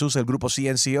Sabdiel de Jesús, el grupo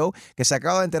CNCO, que se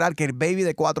acaba de enterar que el baby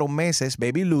de 4 meses,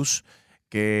 Baby Luz,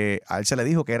 que a él se le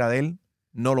dijo que era de él,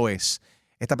 no lo es.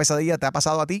 ¿Esta pesadilla te ha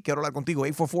pasado a ti? Quiero hablar contigo.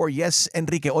 844 Yes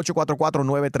Enrique,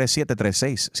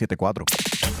 844-937-3674.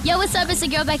 Yo, what's up? It's your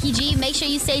girl Becky G. Make sure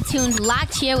you stay tuned,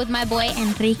 locked here with my boy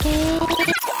Enrique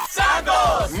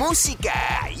Santos.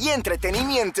 Música y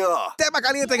entretenimiento. Tema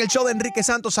caliente en el show de Enrique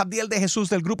Santos. Sabdiel de Jesús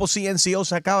del grupo CNCO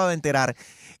se acaba de enterar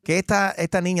que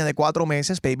esta niña de 4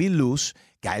 meses, Baby Luz,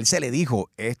 que a él se le dijo,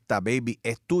 esta baby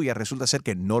es tuya, resulta ser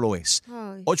que no lo es.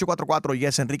 844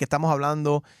 Yes Enrique, estamos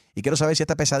hablando y quiero saber si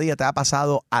esta pesadilla te ha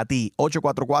pasado a ti.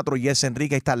 844 Yes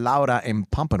Enrique, ahí está Laura en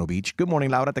Pompano Beach. Good morning,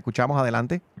 Laura, te escuchamos,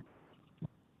 adelante.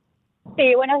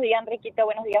 Sí, buenos días, Enriquito,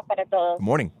 buenos días para todos. Good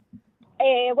morning.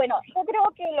 Bueno, yo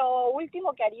creo que lo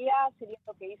último que haría sería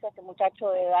lo que hizo este muchacho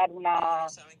de dar una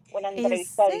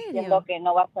entrevista diciendo que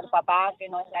no va a ser papá, que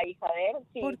no es la hija de él.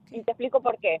 Sí, y te explico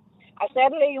por qué.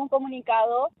 Ayer leí un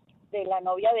comunicado de la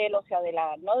novia de él, o sea,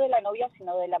 no de la novia,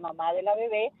 sino de la mamá de la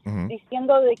bebé,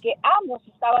 diciendo de que ambos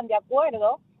estaban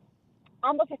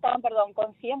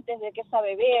conscientes de que esa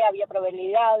bebé había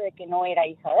probabilidad de que no era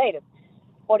hija de él,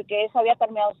 porque ella había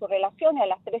terminado su relación y a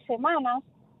las 3 semanas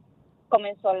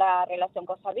comenzó la relación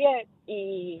con Xavier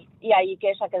y ahí que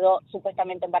ella quedó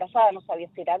supuestamente embarazada, no sabía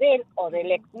si era de él o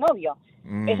del exnovio.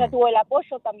 Ella tuvo el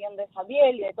apoyo también de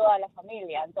Xavier y de toda la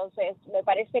familia, entonces me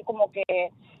parece como que,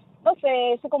 no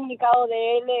sé, ese comunicado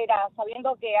de él era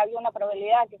sabiendo que había una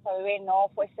probabilidad que esa bebé no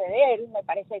fuese de él, me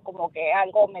parece como que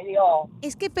algo medio...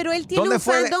 Es que, pero él tiene un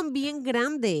fandom bien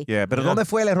grande. Pero ¿dónde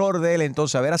fue el error de él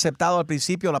entonces? Haber aceptado al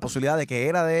principio la posibilidad de que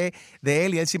era de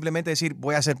él y él simplemente decir,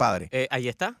 voy a ser padre. Ahí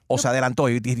está. O se adelantó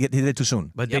y did too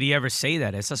soon. But did he ever say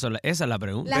that? Esa es la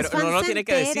pregunta. Pero no lo tiene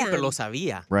que decir, pero lo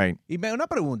sabía. Right. Y me da una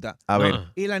pregunta. A ver.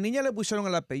 ¿Y la niña le pusieron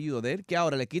el apellido de él? ¿Que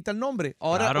ahora le quita el nombre?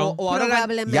 Ahora, Claro. o ahora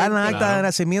Ya en la acta de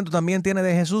nacimiento también tiene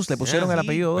de Jesús. Le pusieron el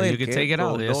apellido de él. You can take it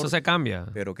out. Eso se cambia.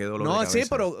 Pero qué dolor No, de cabeza. sí,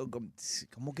 pero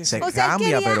 ¿cómo que se O sea,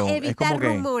 cambia? quería Pero es evitar como que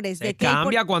rumores de Se que él por-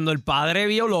 cambia cuando el padre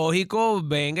biológico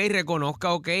venga y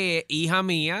reconozca, ok, es hija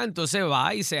mía, entonces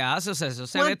va y se hace. O sea, eso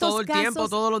se ve ¿Cuántos todo el tiempo, casos-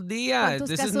 todos los días. ¿Cuántos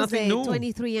This is casos nothing de new.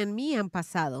 23andMe han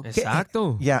pasado?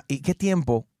 Exacto. Ya, ¿y qué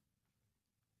tiempo?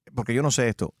 Porque yo no sé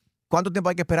esto. ¿Cuánto tiempo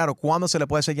hay que esperar o cuándo se le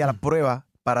puede hacer ya la prueba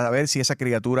para ver si esa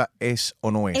criatura es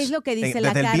o no es? Es lo que dice la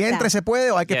 ¿Desde carta. el vientre se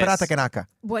puede o hay que esperar hasta que nazca?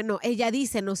 Bueno, ella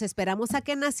dice, nos esperamos a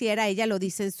que naciera, ella lo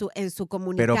dice en su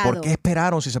comunicado. Pero ¿por qué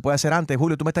esperaron si se puede hacer antes?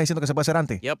 Julio, ¿tú me estás diciendo que se puede hacer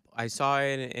antes? Yep, I saw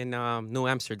it in New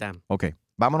Amsterdam. Ok,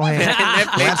 vámonos en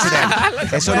Amsterdam.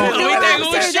 Eso no...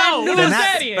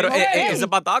 Pero es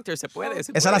about doctors, se puede.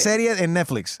 Esa es la serie en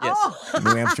Netflix.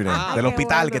 New Amsterdam. Del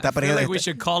hospital que está I feel perdiendo. like we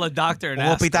should call a doctor and Un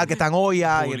ask hospital que está en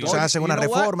olla y Julio. entonces hacen una You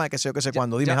know what? reforma, que sé yo, que sé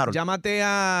cuándo. Dime, Harold. Llámate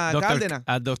a Cárdenas.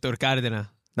 A Dr. Cárdenas.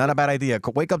 Not a bad idea.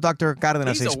 Wake up, Dr.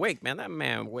 Cárdenas. He's is- awake, man. That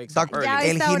man wakes Doc- up early. Ya a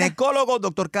el esta hora. ginecólogo,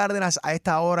 doctor Cárdenas, a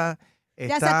esta hora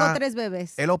Ya está... sacó 3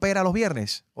 bebés. ¿Él opera los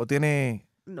viernes? ¿O tiene...?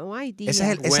 No hay día.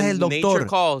 Ese es When el nature doctor.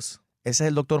 calls. Ese es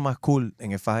el doctor más cool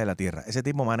en el faz de la tierra. Ese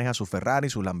tipo maneja su Ferrari,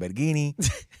 su Lamborghini.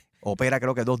 Opera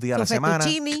creo que 2 días a la Su semana.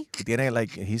 fettuccine. Y tiene,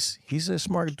 like, he's a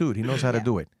smart dude. He knows how to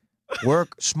do it.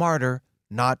 Work smarter,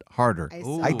 not harder.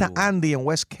 Eso. Ahí está Andy en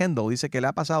West Kendall. Dice que le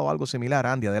ha pasado algo similar.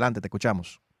 Andy, adelante, te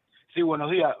escuchamos. Sí, buenos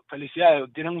días. Felicidades.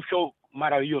 Tienen un show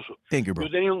maravilloso. Thank you, bro.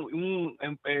 Yo tenía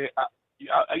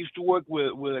I used to work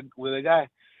with a guy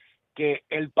que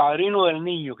el padrino del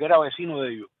niño, que era vecino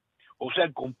de ellos, o sea,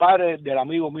 el compadre del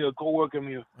amigo mío, el coworker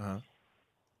mío,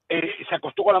 se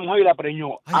acostó con la mujer y la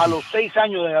preñó. A los 6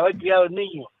 años de haber criado el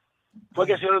niño, fue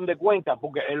que se dieron de cuenta,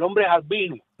 porque el hombre es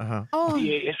albino. Ajá.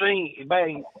 Y eso es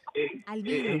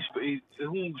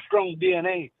un strong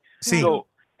DNA. Sí. So,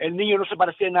 el niño no se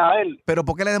parecía en nada a él. Pero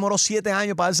 ¿por qué le demoró 7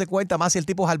 años para darse cuenta más si el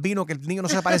tipo es albino que el niño no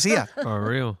se parecía? For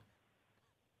real.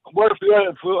 Bueno,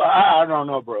 I don't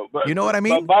know, bro. But, You know what I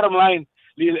mean? but bottom line,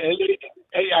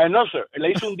 I know, sir.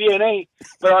 Le hizo un DNA,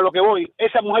 pero a lo que voy,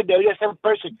 esa mujer debería ser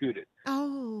persecuted.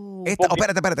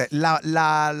 Espérate.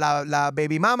 La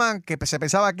baby mama que se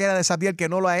pensaba que era de Sabdiel, que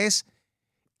no la es,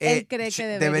 Él cree que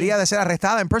debería de ser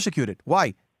arrestada and persecuted.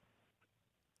 Why?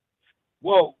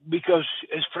 Well, because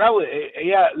es fraude.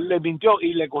 Ella le mintió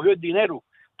y le cogió el dinero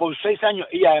por 6 años.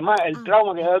 Y además el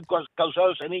trauma que ha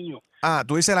causado ese niño. Ah,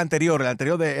 tú dices el anterior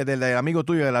del amigo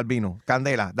tuyo, del albino,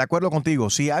 Candela. De acuerdo contigo.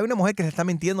 Si hay una mujer que se está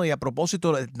mintiendo y a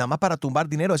propósito, nada más para tumbar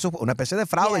dinero, eso es una especie de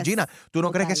fraude, Yes. Gina. ¿Tú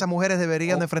no crees que esas mujeres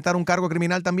deberían de enfrentar un cargo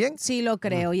criminal también? Sí, lo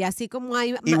creo. Y así como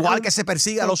hay... Igual que se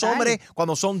persigue a los Total. hombres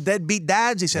cuando son deadbeat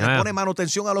dads y se les Yeah. pone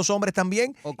manutención a los hombres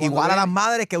también. Igual a las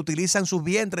madres que utilizan sus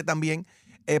vientres también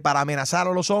para amenazar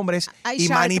a los hombres Hay y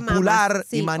shark manipular mamas.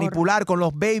 Sí, y manipular con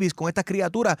los babies, con estas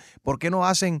criaturas. ¿Por qué no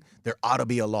hacen there ought to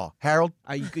be a law? Harold.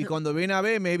 Y cuando viene a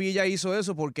ver, maybe ella hizo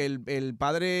eso porque el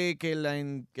padre, que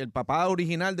el papá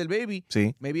original del baby,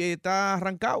 Sí. maybe está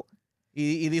arrancado.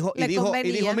 Y dijo, Le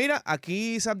convenía. mira,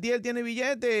 aquí Sabdiel tiene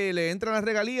billete, le entran las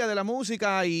regalías de la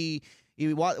música y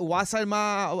voy a ser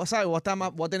más, ¿sabes?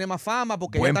 Voy a tener más fama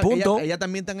porque Buen punto. ella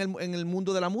también está en el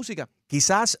mundo de la música.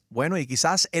 Quizás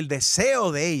el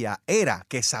deseo de ella era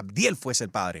que Sabdiel fuese el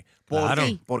padre. Claro.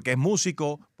 Porque es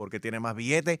músico, porque tiene más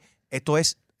billetes. Esto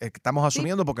es, estamos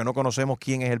asumiendo porque no conocemos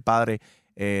quién es el padre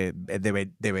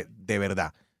de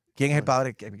verdad. ¿Quién es el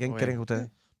padre? ¿Quién creen ustedes?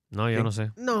 No, yo no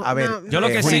sé. No, A ver, Yo lo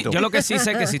que Julito. sí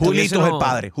sé que si Julito es tuviésemos- el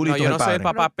padre. Julito No, yo es no el soy padre. el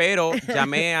papá, pero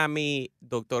llamé a mi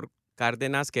doctor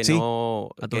Cárdenas, que Sí. no,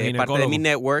 A tu que es parte de ginecólogo. mi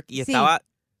network, y Sí. estaba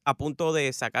a punto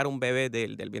de sacar un bebé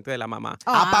del vientre de la mamá.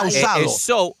 Ha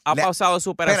pausado. Ha Le- pausado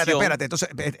su operación. Espérate. Entonces,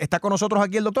 ¿está con nosotros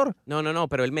aquí el doctor? No,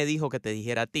 pero él me dijo que te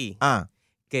dijera a ti Ah.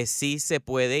 que sí se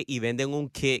puede y venden un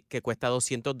kit que cuesta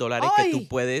 $200 que ¡Ay! tú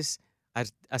puedes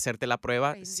hacerte la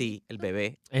prueba si el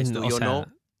bebé es No, tuyo o o sea, no.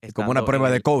 Como una estando prueba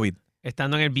en de el- COVID.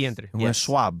 Estando en el vientre. Un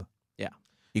swab. Yeah.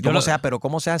 ¿Y Yo cómo lo-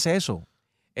 cómo se hace eso?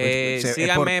 Es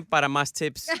Síganme para más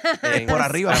tips. por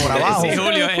arriba, por abajo. Sí,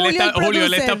 Julio,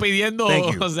 él está pidiendo,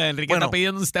 Thank you. o sea, Enrique Bueno. está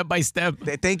pidiendo un step by step.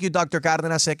 Thank you, Dr.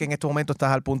 Cárdenas. Sé que en este momento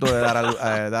estás al punto de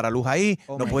dar a luz ahí.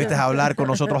 No pudiste hablar con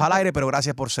nosotros al aire, pero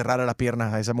gracias por cerrarle las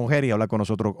piernas a esa mujer y hablar con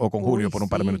nosotros o con Julio por un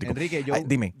par de minutos. Enrique,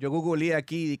 Dime, yo googleé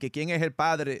aquí que quién es el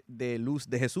padre de Luz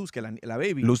de Jesús, que la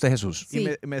baby. Luz de Jesús. Y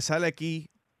me sale aquí,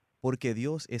 porque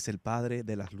Dios es el padre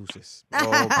de las luces.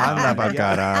 Anda para el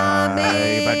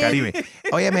caray, para el Caribe.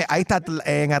 Óyeme, ahí está,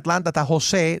 en Atlanta está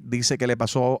José, dice que le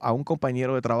pasó a un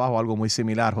compañero de trabajo algo muy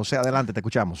similar. José, adelante, te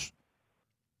escuchamos.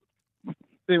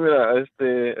 Sí, mira,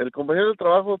 el compañero de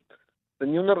trabajo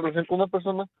tenía una relación con una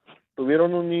persona,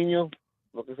 tuvieron un niño,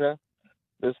 lo que sea,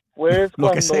 Después,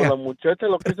 Lo que cuando sea. la muchacha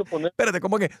lo quiso poner... Espérate,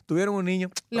 ¿cómo que tuvieron un niño?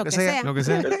 Lo que sea. Lo que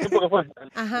sea. El tiempo que fue.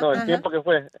 El tiempo que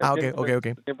fue.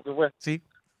 El tiempo que fue. Sí.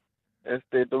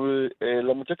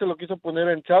 La muchacha lo quiso poner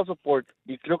en child support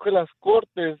y creo que las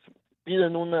cortes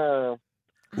piden una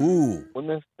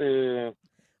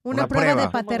Una prueba de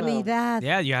paternidad.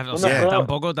 O sea,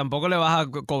 tampoco le vas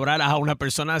a cobrar a una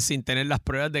persona sin tener las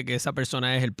pruebas de que esa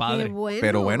persona es el padre.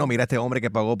 Pero bueno, mira este hombre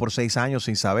que pagó por 6 años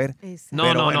sin saber.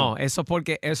 No. Eso es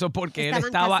porque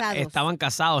estaban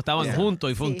casados, estaban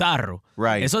juntos y fue un tarro.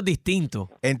 Right. Eso es distinto.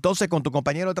 Entonces, con tu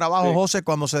compañero de trabajo, José,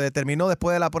 cuando se determinó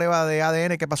después de la prueba de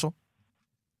ADN, ¿qué pasó?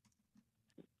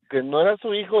 Que no era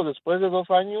su hijo después de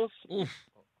 2 años,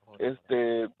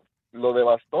 lo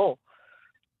devastó.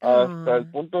 Hasta el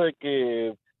punto de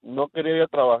que no quería ir a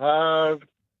trabajar,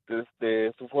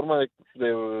 su forma de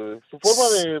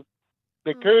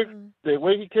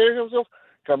way he carried himself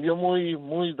cambió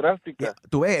muy drástica.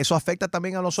 Tú ves, eso afecta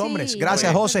también a los hombres. Sí.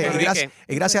 Gracias, José. Enrique.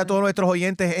 Y gracias a todos nuestros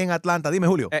oyentes en Atlanta. Dime,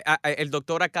 Julio. El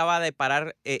doctor acaba de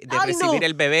parar de recibir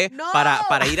el bebé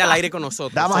para ir al aire con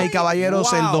nosotros. Damas y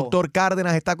caballeros, el doctor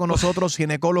Cárdenas está con nosotros,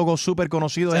 ginecólogo súper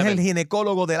conocido. Es el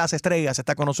ginecólogo de las estrellas.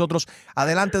 Está con nosotros.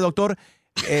 Adelante, doctor.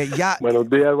 Buenos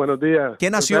días.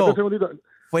 ¿Quién nació? Un segundito.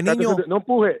 ¿Fue niño? No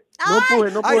empuje,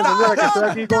 señora, que estoy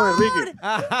aquí con Enrique.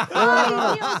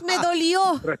 Ay, Dios, me dolió.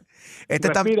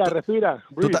 Respira.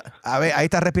 A ver, ahí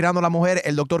está respirando la mujer.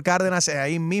 El doctor Cárdenas,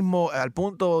 ahí mismo, al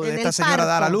punto de En esta el señora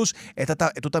dar a parto. luz.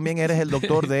 Tú también eres el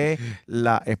doctor de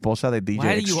la esposa de DJ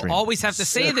Why do you Extreme. always have to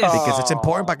say this? Because it's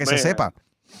important para que se man. sepa.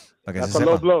 Para que That's se a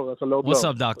low sepa. blow. That's a low blow. What's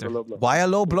up, doctor? Why a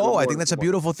low blow? I think that's a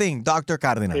beautiful thing. Doctor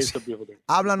Cárdenas, It's a beautiful thing.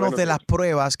 háblanos Bueno, de las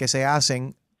pruebas que se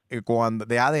hacen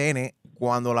de ADN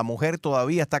cuando la mujer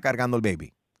todavía está cargando el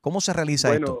baby. ¿Cómo se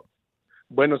realiza esto?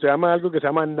 Bueno, se llama algo que se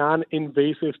llama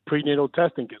Non-Invasive Prenatal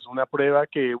Testing, que es una prueba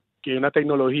que es una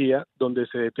tecnología donde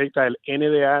se detecta el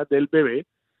NDA del bebé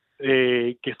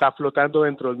que está flotando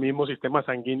dentro del mismo sistema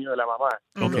sanguíneo de la mamá.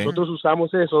 Okay. Nosotros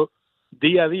usamos eso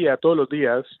día a día, todos los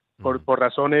días, por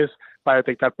razones para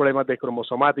detectar problemas de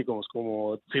cromosomáticos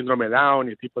como síndrome de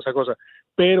Down y tipo de esa cosa.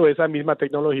 Pero esa misma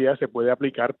tecnología se puede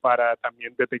aplicar para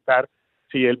también detectar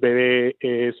si el bebé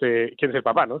es, quién es el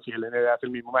papá, ¿no? Si el NDA es el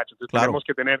mismo macho. Entonces tenemos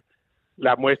que tener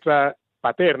la muestra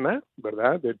paterna,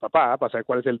 ¿verdad? Del papá, para saber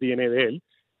cuál es el DNA de él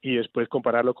y después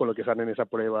compararlo con lo que sale en esa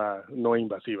prueba no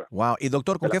invasiva. Wow. Y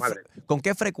doctor, de la madre. ¿con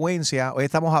qué frecuencia? Hoy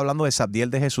estamos hablando de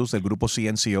Sabdiel de Jesús, del grupo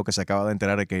CNCO, que se acaba de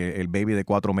enterar de que el baby de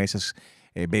 4 meses,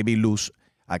 Baby Luz,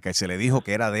 a que se le dijo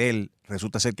que era de él,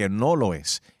 resulta ser que no lo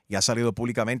es. Y ha salido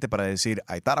públicamente para decir,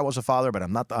 I thought I was a father, but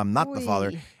I'm not the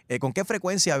father. ¿Con qué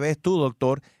frecuencia ves tú,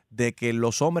 doctor, de que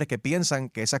los hombres que piensan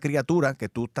que esa criatura que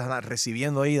tú estás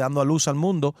recibiendo ahí, dando a luz al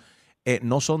mundo,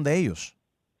 no son de ellos?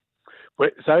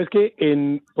 Pues, sabes que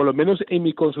por lo menos en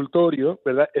mi consultorio,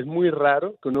 ¿verdad? Es muy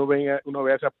raro que uno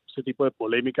vea ese tipo de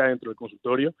polémica dentro del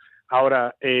consultorio.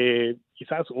 Ahora,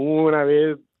 quizás una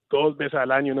vez, 2 veces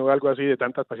al año, no algo así de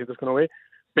tantas pacientes que uno ve,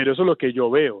 pero eso es lo que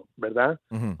yo veo, ¿verdad?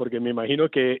 Porque me imagino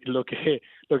que lo que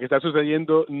está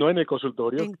sucediendo no en el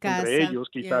consultorio, entre ellos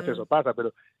quizás eso pasa,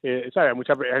 pero ¿sabe?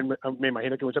 Me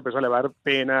imagino que a muchas personas le va a dar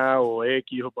pena o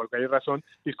X o por cualquier razón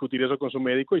discutir eso con su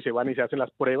médico y se van y se hacen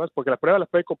las pruebas, porque las pruebas las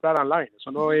puede comprar online,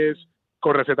 eso no es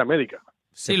con receta médica.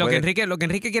 Sí, lo que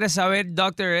Enrique quiere saber,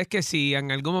 doctor, es que si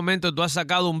en algún momento tú has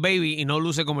sacado un baby y no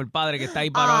luce como el padre que está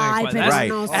ahí parado en el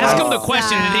cuadro. Ask him the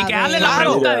question, Enrique. Hazle la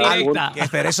pregunta directa.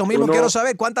 Pero eso mismo quiero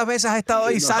saber. ¿Cuántas veces has estado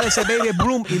ahí, sale ese baby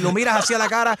bloom y lo miras hacia la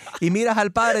cara y miras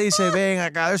al padre y dices, ven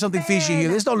acá, there's something fishy here.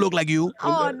 This don't look like you.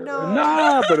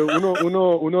 No, pero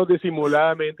uno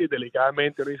disimuladamente y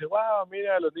delicadamente uno dice, wow,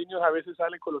 mira, los niños a veces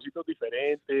salen con los hitos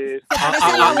diferentes.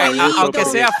 Aunque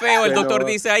sea feo, el doctor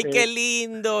dice, ay, qué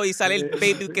lindo, y sale el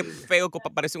baby, qué feo,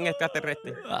 parece un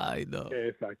extraterrestre. Ay, no.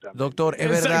 Exactamente. Doctor,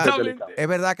 es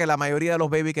verdad que la mayoría de los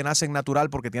babies que nacen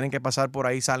natural porque tienen que pasar por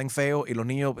ahí salen feos y los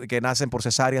niños que nacen por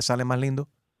cesárea salen más lindos.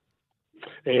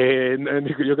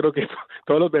 Yo creo que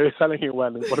todos los bebés salen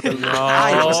igual, no importa el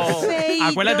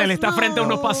Acuérdate, él está frente a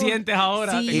unos pacientes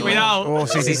ahora. Sí. Ten cuidado.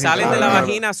 Si salen de la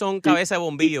vagina son cabeza de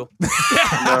bombillo.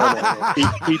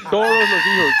 Y todos los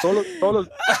hijos, todos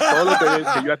los bebés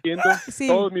que yo atiendo,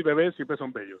 todos mis bebés siempre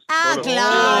son bellos.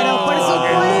 Claro, por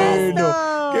supuesto.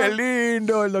 Qué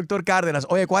lindo el doctor Cárdenas.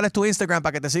 Oye, ¿cuál es tu Instagram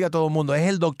para que te siga todo el mundo? Es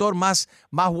el doctor más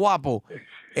guapo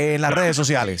en las redes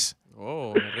sociales.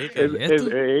 Oh, Enrique.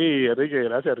 Enrique,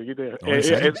 gracias, Enrique.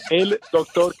 Es el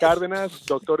doctor Cárdenas,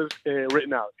 doctor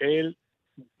written out. El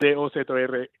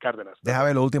DOCTR Cárdenas. Deja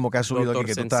ver lo último que has subido aquí,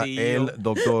 que tú estás,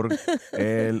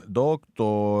 el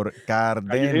doctor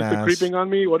Cárdenas. Are you insta creeping on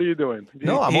me? What are you doing?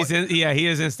 No, he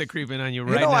is insta creeping on you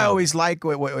right now. I always like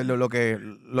lo que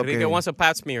Enrique wants a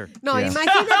pap smear. No,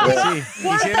 imagínate.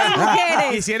 ¿Cuántas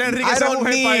mujeres? Quisiera Enrique esa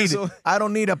mujer para eso. I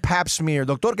don't need a pap smear.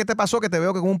 Doctor, ¿qué te pasó? Que te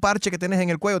veo que con un parche que tienes en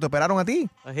el cuello, ¿te operaron a ti?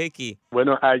 A hickey.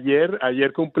 Bueno, ayer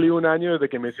cumplí 1 año desde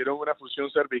que me hicieron una fusión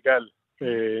cervical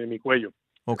en mi cuello.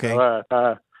 Okay.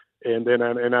 And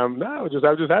I'm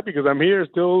just happy because I'm here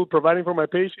still providing for my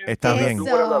patients. Está bien.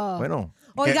 Eso. Bueno.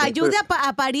 Oiga, ayude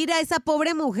a parir a esa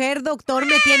pobre mujer, doctor,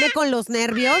 me tiene con los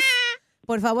nervios.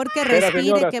 Por favor, que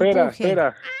respire, que empuje.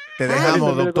 Espera. Te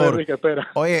dejamos, doctor. Enrique, espera.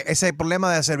 Oye, ese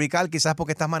problema de cervical quizás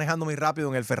porque estás manejando muy rápido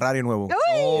en el Ferrari nuevo.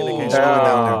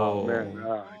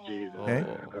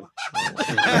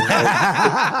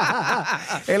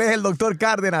 Él es el doctor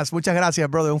Cárdenas. Muchas gracias,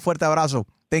 brother. Un fuerte abrazo.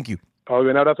 Thank you.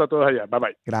 Un abrazo a todos allá. Bye,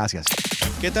 bye. Gracias.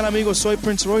 ¿Qué tal, amigos? Soy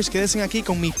Prince Royce. Quédense aquí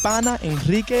con mi pana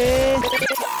Enrique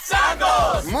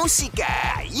Santos.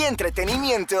 Música y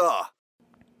entretenimiento.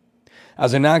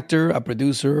 As an actor, a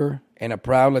producer, and a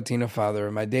proud Latino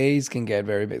father, my days can get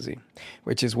very busy,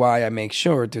 which is why I make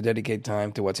sure to dedicate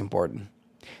time to what's important,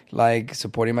 like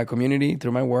supporting my community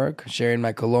through my work, sharing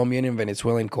my Colombian and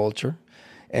Venezuelan culture,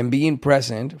 and being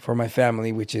present for my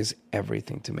family, which is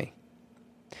everything to me.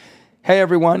 Hey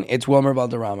everyone, it's Wilmer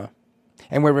Valderrama,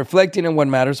 and we're reflecting on what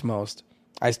matters most.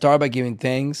 I start by giving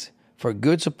thanks for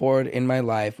good support in my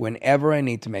life whenever I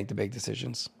need to make the big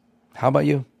decisions. How about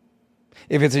you?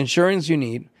 If it's insurance you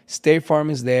need, State Farm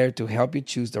is there to help you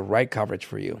choose the right coverage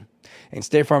for you. And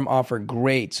State Farm offers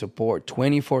great support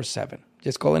 24/7.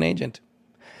 Just call an agent.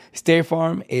 State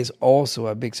Farm is also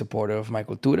a big supporter of my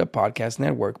Cultura podcast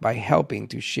network by helping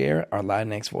to share our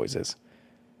Latinx voices.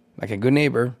 Like a good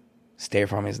neighbor, State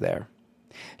Farm is there.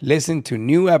 Listen to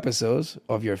new episodes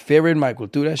of your favorite My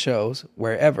Cultura shows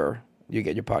wherever you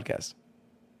get your podcasts.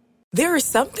 There are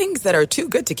some things that are too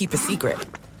good to keep a secret.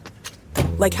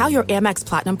 Like how your Amex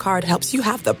Platinum card helps you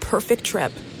have the perfect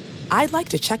trip. I'd like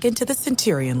to check into the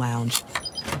Centurion Lounge.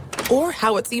 Or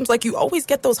how it seems like you always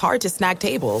get those hard-to-snag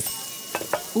tables.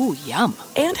 Ooh, yum.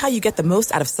 And how you get the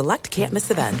most out of select can't-miss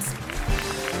events.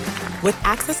 With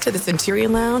access to the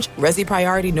Centurion Lounge, Resi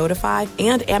Priority Notify,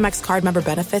 and Amex card member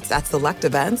benefits at select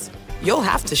events, you'll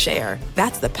have to share.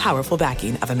 That's the powerful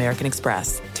backing of American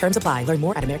Express. Terms apply. Learn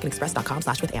more at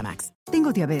americanexpress.com/withAmex.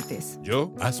 Tengo diabetes.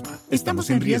 Yo, asma.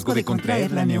 Estamos en riesgo de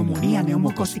contraer la neumonía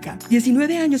neumocócica.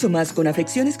 19 años o más con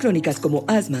afecciones crónicas como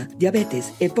asma,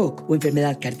 diabetes, EPOC o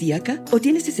enfermedad cardíaca, o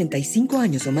tienes 65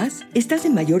 años o más, estás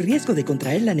en mayor riesgo de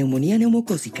contraer la neumonía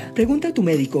neumocócica. Pregunta a tu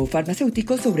médico o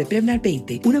farmacéutico sobre Prevnar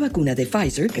 20, una vacuna de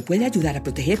Pfizer que puede ayudar a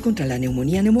proteger contra la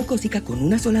neumonía neumocócica con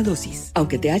una sola dosis.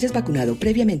 Aunque te hayas vacunado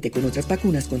previamente con otras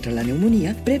vacunas contra la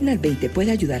neumonía, Prevnar 20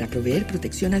 puede ayudar a proveer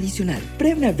protección adicional.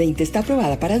 Prevnar 20 está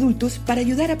aprobada para adultos para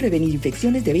ayudar a prevenir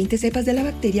infecciones de 20 cepas de la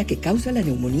bacteria que causa la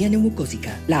neumonía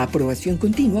neumocócica. La aprobación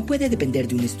continua puede depender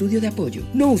de un estudio de apoyo.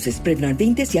 No uses Prevnar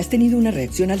 20 si has tenido una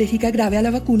reacción alérgica grave a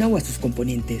la vacuna o a sus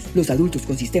componentes. Los adultos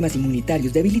con sistemas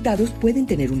inmunitarios debilitados pueden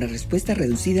tener una respuesta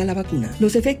reducida a la vacuna.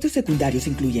 Los efectos secundarios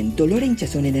incluyen dolor e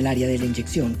hinchazón en el área de la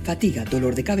inyección, fatiga,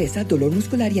 dolor de cabeza, dolor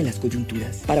muscular y en las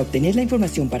coyunturas. Para obtener la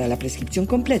información para la prescripción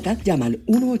completa, llama al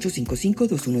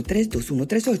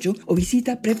 1-855-213-2138 o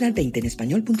visita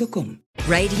Prevnar20enespañol.com.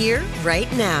 Right here, right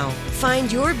now.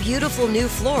 Find your beautiful new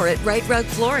floor at Right Rug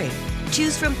Flooring.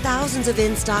 Choose from thousands of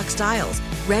in-stock styles,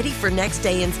 ready for next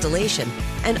day installation,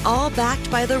 and all backed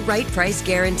by the right price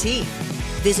guarantee.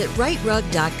 Visit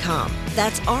rightrug.com.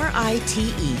 That's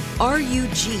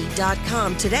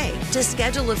RITERUG.com today to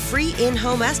schedule a free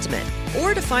in-home estimate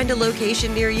or to find a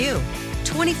location near you.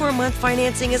 24-month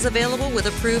financing is available with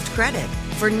approved credit.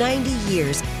 For 90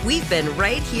 years, we've been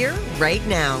right here, right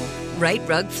now. Right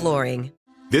Rug Flooring.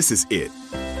 This is it.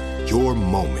 Your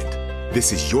moment.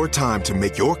 This is your time to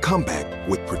make your comeback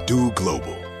with Purdue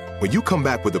Global. When you come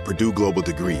back with a Purdue Global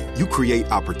degree, you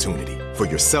create opportunity for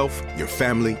yourself, your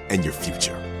family, and your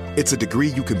future. It's a degree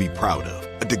you can be proud of,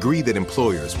 a degree that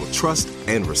employers will trust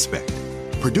and respect.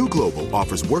 Purdue Global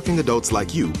offers working adults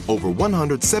like you over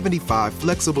 175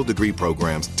 flexible degree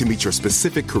programs to meet your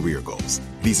specific career goals.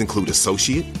 These include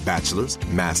associate, bachelor's,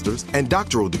 master's, and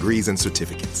doctoral degrees and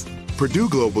certificates. Purdue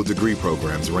Global degree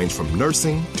programs range from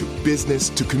nursing to business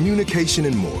to communication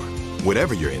and more.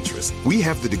 Whatever your interest, we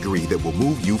have the degree that will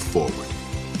move you forward.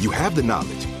 You have the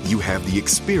knowledge, you have the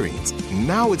experience.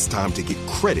 Now it's time to get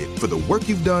credit for the work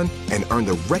you've done and earn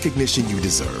the recognition you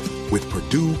deserve with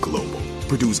Purdue Global,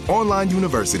 Purdue's online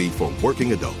university for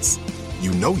working adults.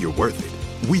 You know you're worth it.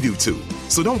 We do too.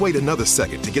 So don't wait another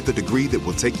second to get the degree that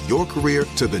will take your career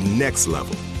to the next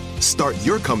level. Start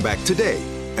your comeback today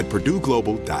at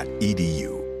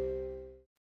purdueglobal.edu.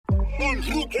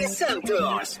 Enrique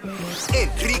Santos.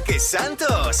 Enrique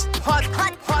Santos. Hot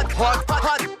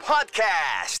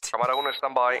Podcast. Cámara 1,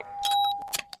 stand-by.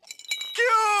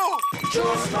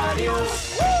 Chusma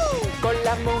News. Con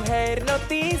la mujer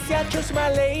noticia, Chusma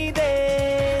Lady.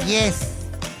 Yes.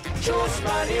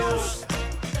 Chusma News.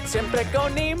 Siempre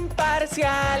con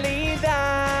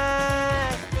imparcialidad.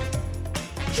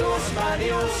 Chusma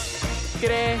News.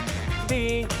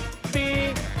 Credibilidad.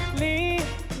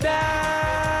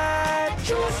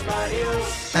 Chusma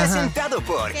News. Presentado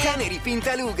por Canary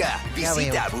Pintaluga.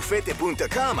 Visita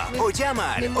bufete.com o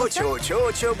llama al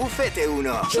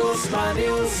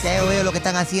 888-BUFETE1. Ya veo lo que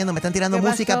están haciendo. Me están tirando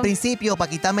música al principio para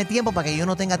quitarme tiempo, para que yo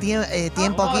no tenga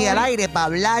tiempo aquí al aire para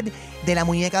hablar de la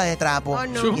muñeca de trapo. Oh,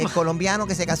 no. Y el colombiano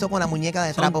que se casó con la muñeca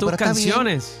de Son trapo. tus Pero está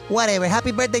canciones. bien. Whatever.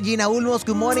 Happy birthday, Gina Ulmos.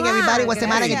 Good morning, everybody.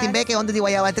 Guatemala, gracias. Quetimbeque, Onde de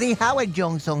Guayabatrí, Howard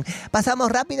Johnson.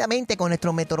 Pasamos rápidamente con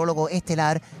nuestro meteorólogo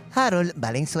estelar, Harold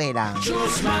Valenzuela.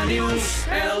 Chusma News,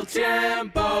 el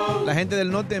tiempo. La gente del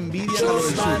norte envidia a los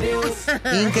del sur.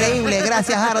 Increíble,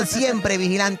 gracias Harold, siempre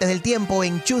vigilantes del tiempo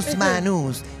en Chusma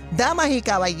News. Damas y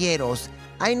caballeros,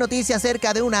 hay noticias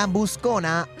acerca de una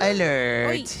buscona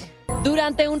alert.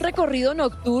 Durante un recorrido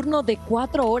nocturno de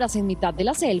 4 horas en mitad de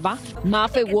la selva,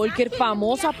 Maffe Walker,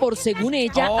 famosa por, según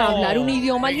ella, hablar un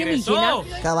idioma alienígena,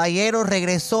 Caballero,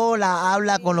 regresó la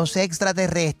habla con los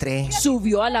extraterrestres.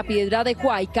 subió a la piedra de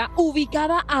Huayca,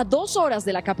 ubicada a 2 horas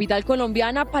de la capital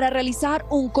colombiana, para realizar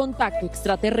un contacto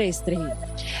extraterrestre.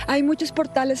 Hay muchos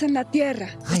portales en la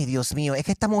Tierra. Ay, Dios mío, es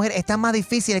que esta mujer está más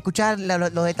difícil escuchar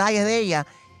los detalles de ella.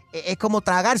 Es como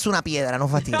tragarse una piedra, no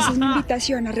fastidia. Esa es mi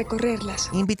invitación a recorrerlas.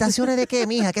 ¿Invitaciones de qué,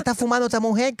 mija? ¿Qué está fumando esta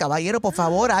mujer? Caballero, por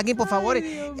favor, alguien, por favor.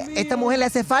 Esta mujer le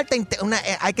hace falta,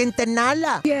 hay que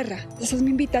internarla. Tierra, esa es mi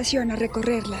invitación a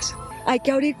recorrerlas. Hay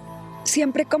que abrir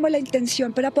siempre como la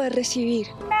intención para poder recibir.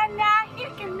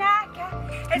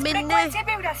 Es frecuencia y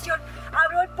vibración.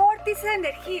 Abro el vórtice de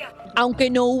energía. Aunque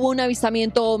no hubo un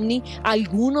avistamiento ovni,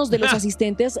 algunos de los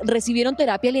asistentes recibieron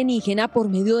terapia alienígena por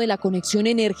medio de la conexión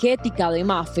energética de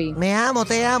Maffe. Me amo,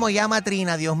 te amo. Llama a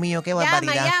Trina, Dios mío, qué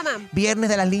barbaridad. llama. Viernes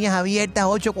de las líneas abiertas,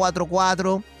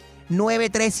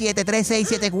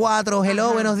 844-937-3674.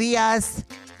 Hello, buenos días.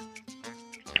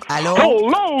 ¿Aló?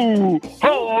 Hello,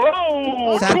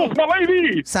 Chusma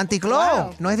Lady. Santi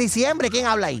Claus, no es diciembre, ¿quién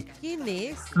habla ahí? ¿Quién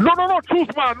es? No,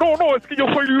 Chusma, no, es que yo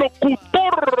soy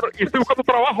locutor y estoy buscando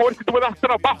trabajo, a ver si tú me das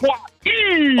trabajo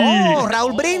aquí. Oh,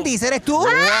 Raúl Brindis, ¿eres tú?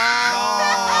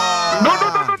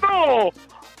 No.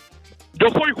 Yo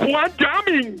soy Juan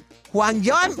Yamin. Juan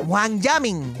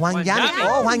Yamin.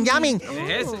 Oh, Juan Yamin.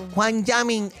 Es ese. Juan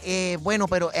Yamin, bueno,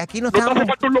 pero aquí no No te estamos... hace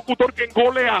falta un locutor que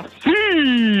engole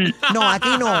así. No,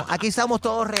 aquí estamos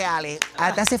todos reales.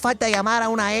 Te hace falta llamar a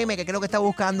una AM que creo que está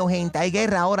buscando gente. Hay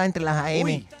guerra ahora entre las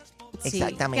AM. Sí,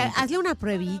 Exactamente. hazle una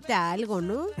pruebita, algo,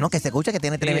 ¿no? No, que se escucha que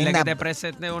tiene Dile tremenda... que te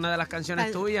presente una de las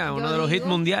canciones tuyas, yo uno de los hits digo.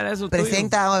 mundiales. Esos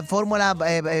Presenta fórmula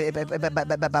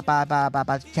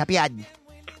para chapear.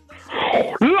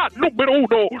 La número 1,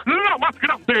 la más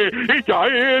grande, ella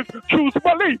es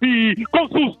Chusma Lady, con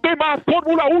sus temas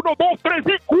Fórmula 1, 2, 3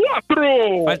 y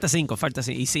 4. Falta 5,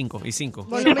 y 5.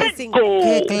 Volumen 5.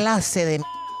 ¿Qué clase de...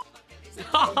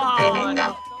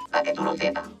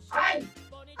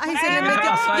 Ay, se le metió.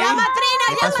 pasó ahí? Llama a Trina,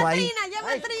 ¿Qué pasó ahí?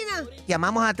 llama a Trina.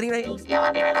 Llamamos a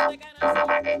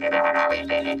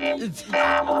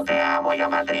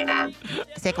Trina.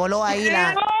 Se coló ahí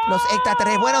los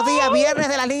extraterrestres. Buenos días, viernes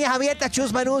de las líneas abiertas,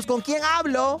 Chusma News. ¿Con quién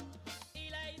hablo?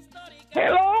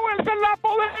 Hello, esa es la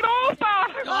poderosa.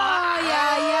 Ay.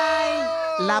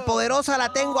 La poderosa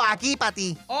la tengo aquí para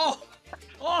ti.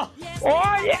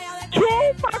 Oye,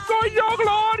 Chuma, soy yo,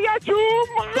 Gloria,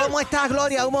 Chuma. ¿Cómo estás,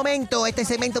 Gloria? Un momento, este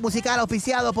segmento musical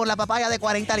auspiciado por la papaya de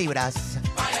 40 libras.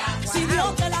 Si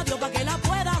Dios te la dio para que la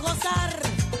puedas gozar.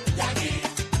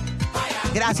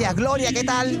 Gracias, Gloria, ¿qué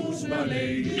tal?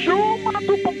 Chuma,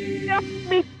 tu papaya,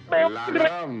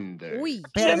 Uy.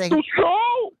 Espérate. en tu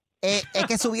show. Es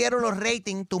que subieron los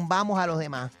ratings, tumbamos a los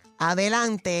demás.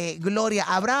 Adelante, Gloria.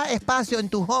 ¿Habrá espacio en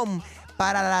tu home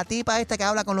para la tipa esta que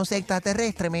habla con los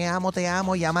extraterrestres? Me amo, te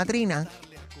amo, llama a Trina.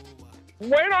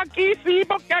 Bueno, aquí sí,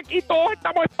 porque aquí todos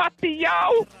estamos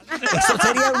espastillados. Eso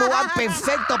sería el lugar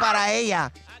perfecto para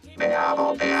ella. Te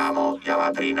amo,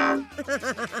 llama Trina.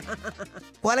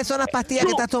 ¿Cuáles son las pastillas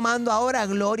que estás tomando ahora,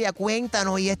 Gloria?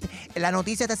 Cuéntanos. Y la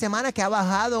noticia esta semana es que ha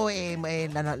bajado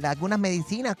algunas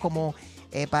medicinas como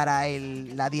para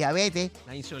la diabetes.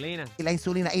 La insulina. Y la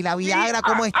insulina. ¿Y la Viagra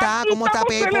cómo está? Aquí ¿Cómo está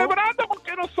estamos Pepo? celebrando porque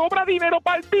que nos sobra dinero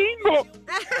para el bingo.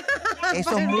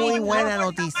 Eso es muy buena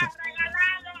noticia.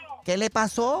 ¿Qué le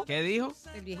pasó? ¿Qué dijo?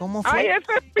 ¿Cómo fue? Ay,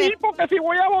 ese Pipo, que si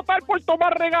voy a votar por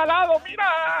tomar regalado, mira,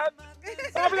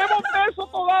 hablemos de eso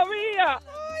todavía.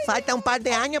 Falta un par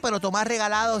de años, pero Tomás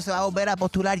Regalado se va a volver a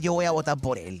postular. Yo voy a votar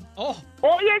por él.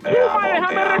 Oye, Chuma,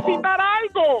 déjame recitar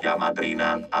algo. Ya,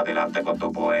 madrina, adelante con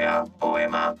tu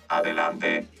poema,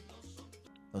 adelante.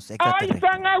 No sé Ay,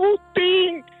 San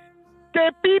Agustín,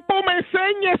 que Pipo me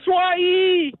enseñe eso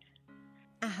ahí.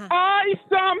 Ay,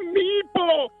 San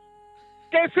Mipo,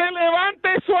 que se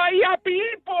levante eso ahí a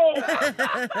Pipo.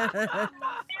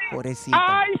 Pobrecita.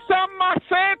 Ay, San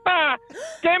Maceta,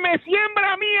 que me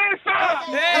siembra a mí esa.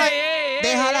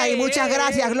 Déjala ahí. Muchas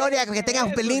gracias, Gloria. Que tengas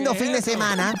un lindo fin de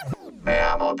semana. Te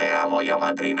amo, ya,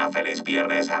 madrina. Feliz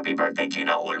viernes. Happy birthday,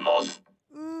 Gina Ulmos.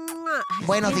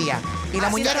 Buenos días. ¿Y la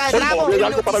muñeca de Bravo? ¿Hay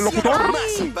algo para el locutor?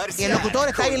 Y el locutor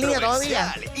está ahí en línea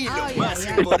todavía.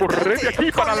 Estamos ready aquí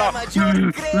para la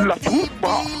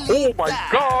tumba. Oh my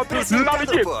God, la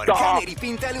leyenda. Canary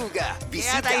Pintaluga.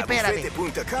 Visita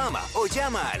bufete.com o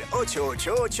llama al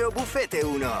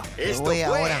 888-BUFETE1. Esto voy fue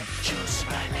ahora.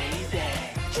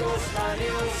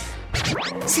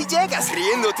 Si llegas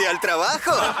riéndote al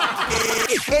trabajo,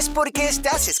 es porque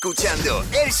estás escuchando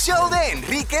el show de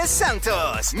Enrique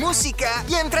Santos. Música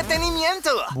y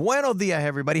entretenimiento. Buenos días,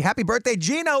 everybody. Happy birthday,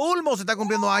 Gina Ulmos. Está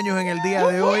cumpliendo años en el día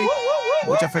de hoy.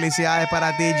 Muchas felicidades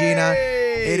para ti, Gina.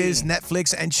 It is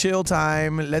Netflix and chill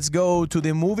time. Let's go to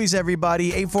the movies,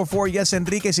 everybody. 844-YES,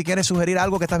 Enrique. Si quieres sugerir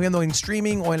algo que estás viendo en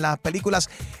streaming o en las películas,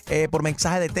 por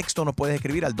mensaje de texto nos puedes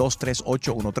escribir al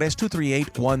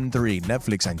 23813-238-13.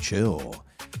 Netflix and chill.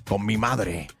 Con mi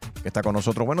madre, que está con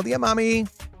nosotros. Buenos días, mami.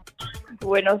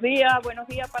 Buenos días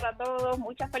para todos.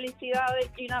 Muchas felicidades,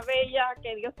 Gina Bella.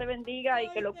 Que Dios te bendiga y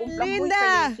que lo cumplan muy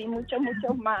feliz y muchos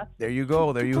más. There you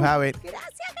go, there you have it.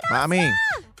 Gracias. Mami.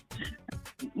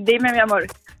 Dime, mi amor.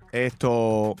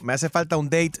 Me hace falta un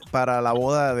date para la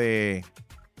boda de...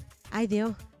 Ay,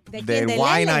 Dios. Del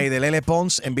Guayna y de Lele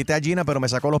Pons. Invité a Gina, pero me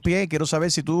sacó los pies. Quiero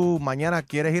saber si tú mañana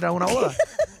quieres ir a una boda.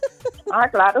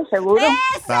 Claro, seguro.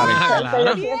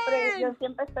 Claro. Yo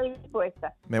siempre estoy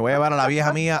dispuesta. Me voy a llevar a la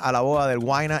vieja mía a la boda del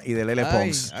Guayna y de Lele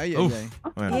Pons.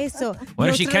 Bueno. Eso. What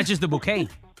if she catches the bouquet?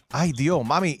 Ay, Dios,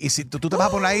 mami. ¿Y si tú te vas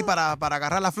a poner ahí para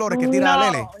agarrar las flores que tira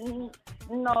la Lele?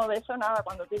 No, de eso nada.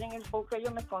 Cuando tienen el buque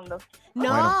yo me escondo.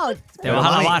 No. Te vas a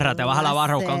la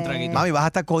barra a buscar un traguito. Mami, vas a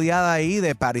estar codeada ahí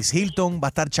de Paris Hilton. Va a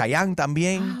estar Chayanne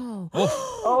también.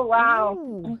 Oh,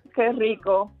 wow. Qué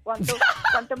rico. ¿Cuánto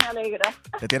me alegra?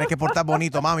 Te tienes que portar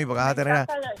bonito, mami, porque vas a tener...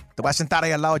 Te vas a sentar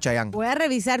ahí al lado de Chayanne. Voy a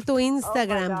revisar tu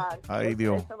Instagram. Ay,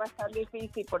 Dios. Eso va a estar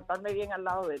difícil, portarme bien al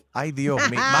lado de él. Ay, Dios,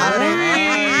 mi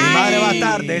madre va a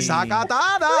estar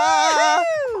desacatada.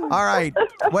 All right.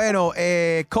 Bueno,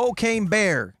 Cocaine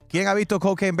Bear. ¿Quién ha visto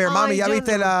Cocaine Bear? Mami, ¿ya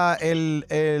viste la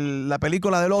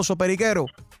película del oso periquero?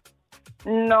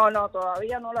 No,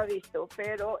 todavía no la he visto,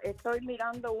 pero estoy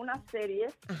mirando una serie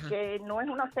que no es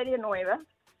una serie nueva,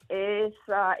 es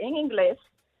en inglés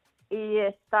y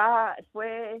se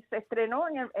estrenó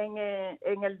en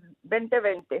el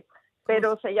 2020,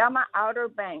 pero se llama Outer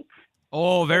Banks.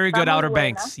 Oh, very Está good, muy Outer buena.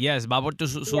 Banks. Yes, va por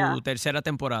su tercera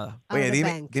temporada. Oye,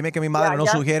 dime que mi madre no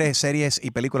sugiere series y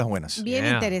películas buenas. Bien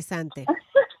interesante.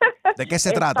 ¿De qué se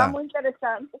Está trata? muy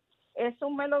interesante. Es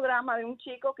un melodrama de un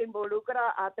chico que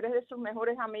involucra a 3 de sus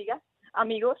mejores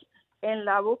amigos en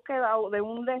la búsqueda de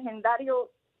un legendario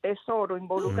tesoro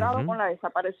involucrado con la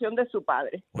desaparición de su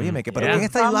padre. Óyeme, pero ¿quién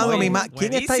está ayudando a mi madre?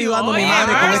 ¿Quién está ayudando a mi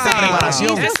madre con esta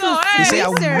preparación? Dice,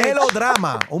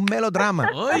 un melodrama.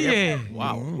 Oye,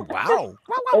 wow.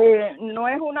 No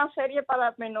es una serie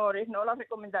para menores, no la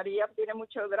recomendaría. Tiene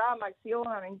mucho drama, acción,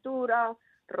 aventura,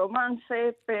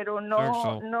 romance, pero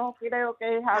no creo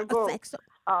que es algo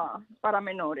para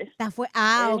menores.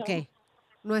 Ok.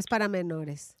 No es para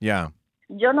menores. Ya.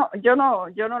 Yo no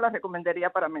la recomendaría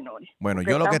para menores. Bueno,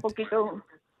 yo lo que...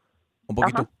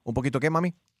 Un poquito, ¿qué,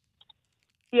 mami?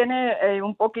 Tiene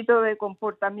un poquito de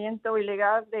comportamiento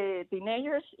ilegal de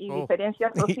teenagers y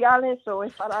diferencias sociales, o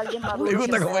es para alguien maduro. Me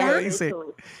gusta cómo ella dice.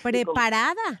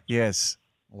 ¿Preparada? Yes.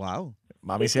 Wow.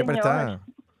 Mami Sí, siempre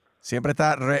señor.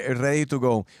 está ready to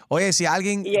go. Oye, si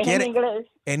alguien Y es quiere... en inglés.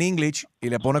 En English, y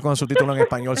le pones con el subtítulo en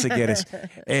español si quieres.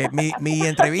 Mi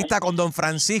entrevista con Don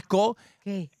Francisco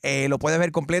lo puedes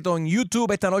ver completo en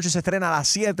YouTube. Esta noche se estrena a las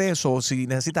 7. So, si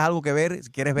necesitas algo que ver, si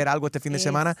quieres ver algo este fin de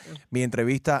semana, mi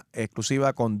entrevista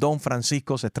exclusiva con Don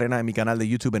Francisco se estrena en mi canal de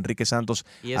YouTube, Enrique Santos,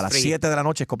 Y es a las free. 7 de la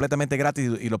noche. Es completamente gratis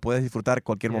y lo puedes disfrutar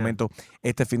cualquier momento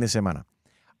este fin de semana.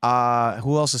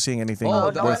 Who else is seeing anything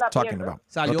worth talking about?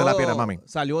 No te la pierdas, mami.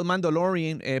 Salió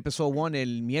Mandalorian, episodio 1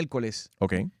 el miércoles.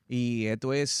 Ok. Y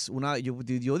esto es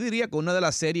yo diría que una de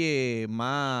las series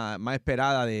más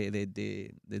esperadas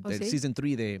de Season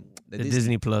 3 de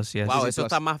Disney Plus. Yes. Wow, eso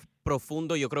está más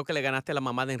profundo. Yo creo que le ganaste a la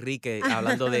mamá de Enrique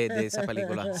hablando de esa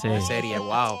película, de serie.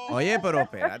 Wow. Oye, pero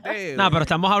espérate. No, pero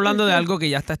estamos hablando de algo que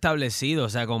ya está establecido. O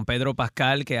sea, con Pedro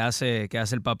Pascal, que hace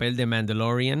el papel de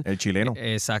Mandalorian. El chileno.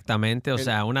 Exactamente. O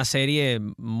sea, una serie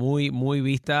muy, muy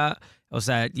vista. O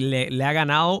sea, le ha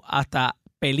ganado hasta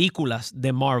películas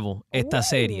de Marvel esta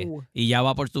serie. Y ya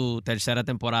va por su tercera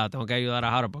temporada. Tengo que ayudar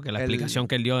a Harold porque la explicación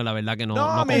que él dio, la verdad que no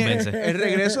convence. El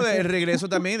regreso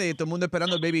también de todo el mundo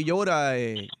esperando el Baby Yoda.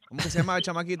 ¿Cómo que se llama el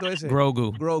chamaquito ese?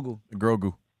 Grogu.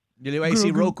 Yo le iba a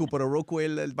decir Roku, pero Roku es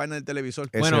el vaina del televisor.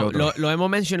 Bueno, lo hemos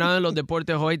mencionado en los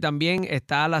deportes hoy también.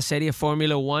 Está la serie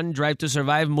Formula One, Drive to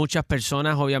Survive. Muchas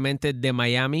personas, obviamente, de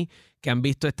Miami que han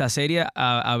visto esta serie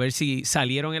a ver si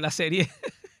salieron en la serie.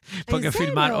 Porque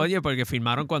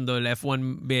filmaron cuando el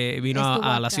F1 vino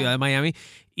a la ciudad de Miami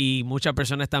y muchas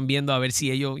personas están viendo a ver si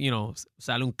ellos,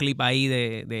 sale un clip ahí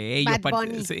de ellos. Bad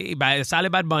Bunny. Sí, sale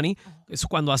Bad Bunny, eso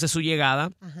cuando hace su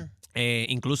llegada.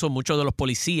 Incluso muchos de los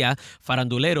policías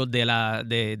faranduleros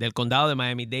del condado de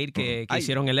Miami-Dade que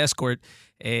hicieron el escort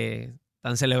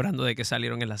están celebrando de que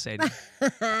salieron en la serie.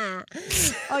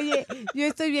 Oye, yo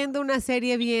estoy viendo una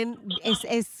serie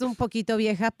es un poquito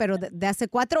vieja, pero de hace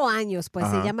 4 años, pues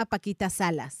se llama Paquita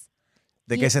Salas.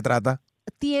 ¿De qué se trata?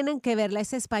 Tienen que verla,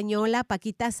 es española.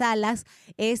 Paquita Salas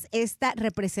es esta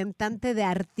representante de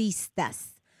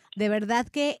artistas. De verdad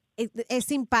que es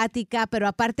simpática, pero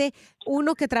aparte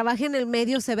uno que trabaja en el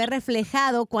medio se ve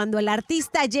reflejado cuando el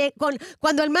artista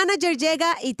cuando el manager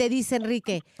llega y te dice,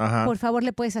 Enrique, por favor,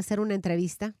 ¿le puedes hacer una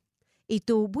entrevista? Y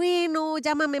tú, bueno,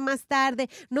 llámame más tarde.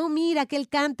 No, mira que él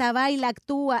canta, baila,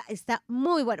 actúa. Está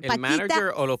muy bueno. ¿El Paquita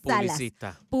manager o los Salas.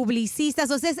 publicistas? Publicistas.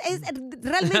 O sea, es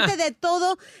realmente de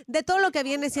todo lo que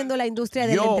viene siendo la industria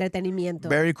del entretenimiento.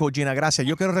 Very cool, Gina, gracias.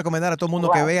 Yo quiero recomendar a todo el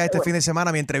mundo que vea este fin de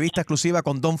semana mi entrevista exclusiva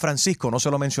con Don Francisco. No se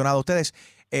lo he mencionado a ustedes.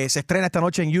 Se estrena esta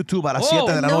noche en YouTube a las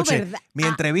 7 de la noche. ¿Verdad? Mi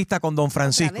entrevista con Don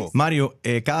Francisco. Mario,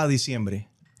 cada diciembre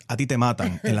a ti te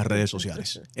matan en las redes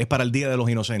sociales. Es para el Día de los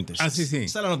Inocentes. Sí. Esa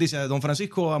es la noticia de Don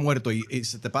Francisco ha muerto y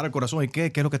se te para el corazón. ¿Y qué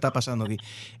es lo que está pasando aquí?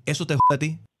 ¿Eso te jode a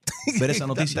ti? Ver esa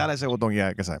noticia. Dale ese botón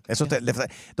ya, que sabes.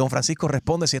 Don Francisco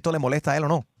responde si esto le molesta a él o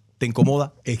no. ¿Te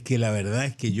incomoda? Es que la verdad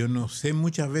es que yo no sé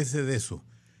muchas veces de eso.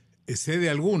 Sé de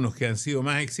algunos que han sido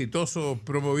más exitosos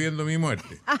promoviendo mi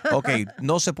muerte. Ok,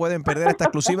 no se pueden perder esta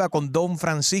exclusiva con Don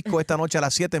Francisco esta noche a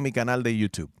las 7 en mi canal de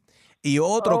YouTube. Y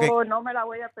otro no me la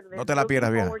voy a perder. No te la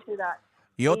pierdas, vieja.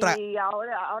 Y otra. Y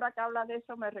ahora que hablas de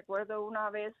eso, me recuerdo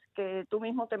una vez que tú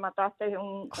mismo te mataste en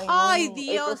un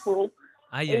Dios!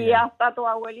 Y hasta tu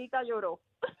abuelita lloró.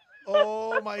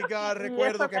 Oh my God,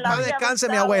 recuerdo que más descanse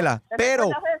mi abuela.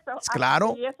 Pero,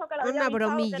 claro, y eso que la una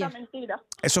bromilla. que era mentira.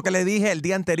 Eso que le dije el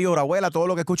día anterior, abuela, todo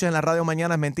lo que escuchas en la radio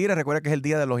mañana es mentira. Recuerda que es el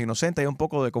Día de los Inocentes. Hay un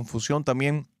poco de confusión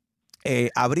también.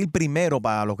 Abril 1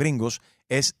 para los gringos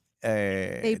es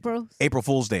April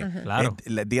Fool's Day, claro.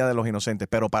 El Día de los Inocentes,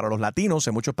 pero para los latinos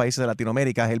en muchos países de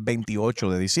Latinoamérica es el 28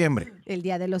 de diciembre. El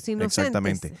Día de los Inocentes.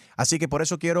 Exactamente. Así que por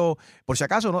eso quiero, por si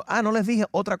acaso, no les dije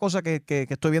otra cosa que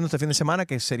estoy viendo este fin de semana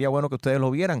que sería bueno que ustedes lo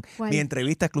vieran. ¿Cuál? Mi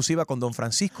entrevista exclusiva con Don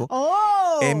Francisco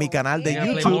en mi canal de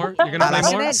YouTube a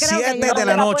las 7 de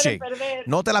la noche.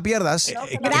 No te la pierdas.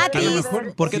 Gratis.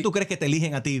 ¿Por qué tú crees que te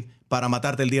eligen a ti para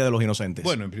matarte el Día de los Inocentes?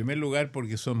 Bueno, en primer lugar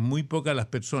porque son muy pocas las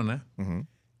personas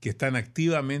que están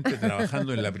activamente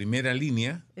trabajando en la primera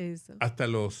línea hasta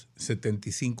los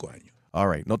 75 años.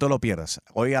 All right, no te lo pierdas.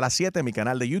 Hoy a las 7 en mi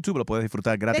canal de YouTube lo puedes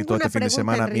disfrutar gratis todo este fin de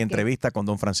semana. Enrique. Mi entrevista con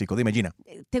Don Francisco. Dime, Gina.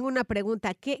 Tengo una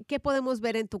pregunta. ¿Qué podemos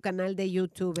ver en tu canal de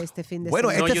YouTube este fin de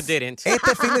semana? No, you didn't.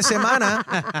 Este fin de semana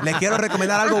les quiero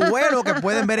recomendar algo bueno que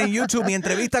pueden ver en YouTube. Mi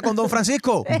entrevista con Don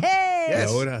Francisco. Y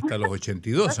ahora hasta los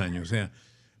 82 años, o sea.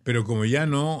 Pero como ya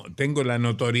no tengo la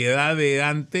notoriedad de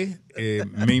antes,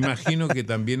 me imagino que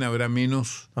también habrá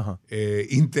menos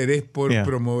interés por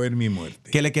promover mi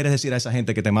muerte. ¿Qué le quieres decir a esa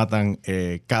gente que te matan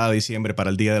cada diciembre para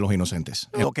el Día de los Inocentes?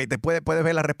 Ok, puedes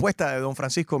ver la respuesta de Don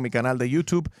Francisco en mi canal de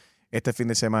YouTube. Este fin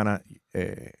de semana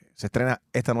se estrena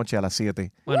esta noche a las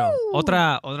 7. Bueno,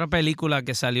 otra película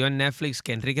que salió en Netflix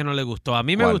que a Enrique no le gustó. A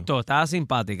mí me gustó, estaba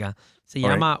simpática. Se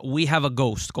llama We Have a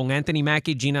Ghost, con Anthony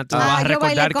Mackie. Gina, tú vas a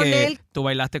recordar que tú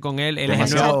bailaste con él. Él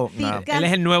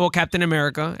es el nuevo Captain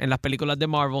America en las películas de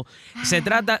Marvel. Se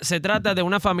trata de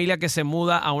una familia que se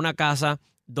muda a una casa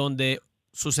donde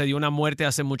sucedió una muerte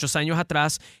hace muchos años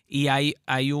atrás y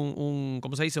hay un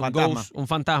 ¿cómo se dice? Un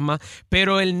fantasma.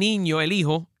 Pero el niño, el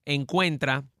hijo,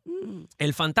 encuentra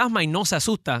el fantasma y no se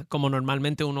asusta como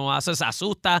normalmente uno hace, se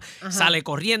asusta, sale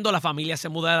corriendo, la familia se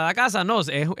muda de la casa. No,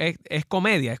 es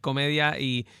comedia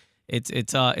y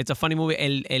it's a funny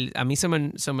movie. A mí se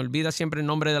me olvida siempre el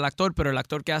nombre del actor, pero el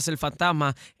actor que hace el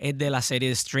fantasma es de la serie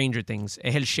de Stranger Things,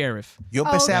 es el sheriff. Yo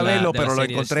empecé a verlo, pero lo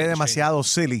encontré demasiado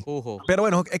silly. Pero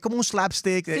bueno, es como un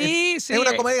slapstick, es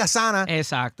una comedia sana.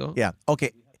 Exacto. Yeah, ok.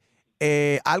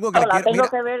 Algo que la tengo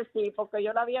que ver, sí, porque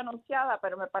yo la había anunciada,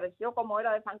 pero me pareció como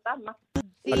era de fantasma.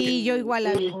 Sí, yo igual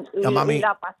la vi. Y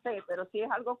la pasé, pero si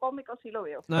es algo cómico, sí lo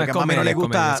veo. No, porque a mami no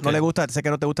le gusta, sé que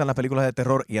no te gustan las películas de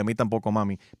terror y a mí tampoco,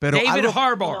 mami. Pero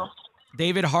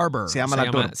David Harbour se llama el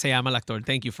actor. Se llama el actor.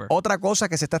 Thank you for. Otra cosa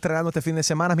que se está estrenando este fin de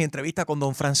semana es mi entrevista con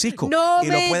Don Francisco. No y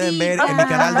lo pueden ver en mi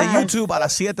canal de YouTube a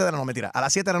las 7 de la noche. A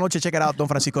las 7 de la noche, check it out, Don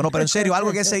Francisco. No, pero en serio,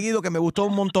 algo que he seguido que me gustó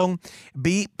un montón.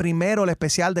 Vi primero el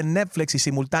especial de Netflix y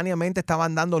simultáneamente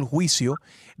estaban dando el juicio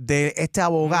de este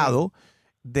abogado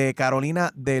de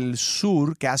Carolina del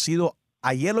Sur que ha sido...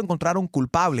 Ayer lo encontraron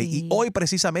culpable y hoy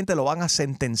precisamente lo van a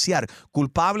sentenciar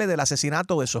culpable del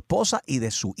asesinato de su esposa y de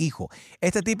su hijo.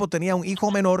 Este tipo tenía un hijo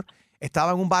menor,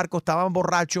 estaba en un barco, estaban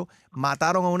borrachos,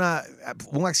 mataron a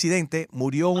un accidente,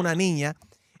 murió una niña.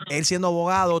 Él siendo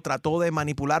abogado trató de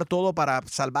manipular todo para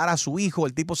salvar a su hijo.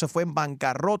 El tipo se fue en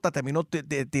bancarrota, terminó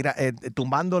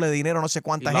tumbándole dinero a no sé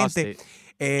cuánta gente.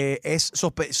 Es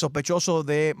sospechoso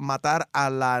de matar a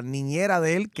la niñera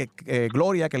de él,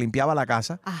 Gloria, que limpiaba la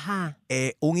casa. Ajá.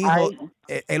 Un hijo,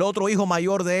 el otro hijo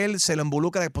mayor de él se lo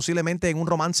involucra posiblemente en un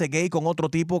romance gay con otro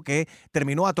tipo que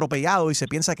terminó atropellado y se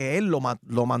piensa que él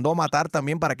lo mandó a matar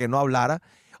también para que no hablara.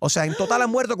 O sea, en total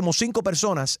han muerto como 5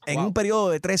 personas en un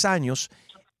periodo de 3 años.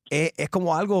 Es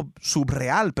como algo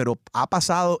surreal, pero ha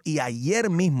pasado y ayer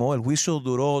mismo el juicio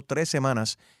duró 3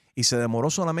 semanas y se demoró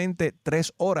solamente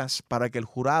 3 horas para que el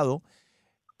jurado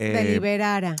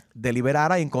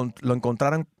deliberara y lo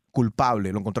encontraron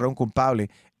culpable. Lo encontraron culpable,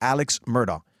 Alex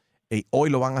Murdaugh. Y hoy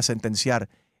lo van a sentenciar.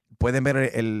 Pueden ver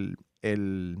el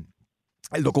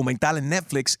documental en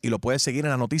Netflix y lo puedes seguir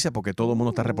en la noticia porque todo el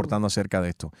mundo está reportando acerca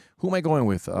de esto. Who am I going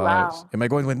with? Am I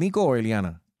going with Nico o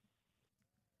Eliana?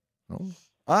 ¿No?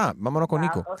 Vámonos con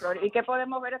Nico. ¿Y qué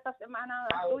podemos ver esta semana?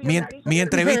 Mi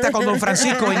entrevista con Don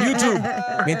Francisco en YouTube.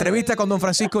 Mi entrevista con Don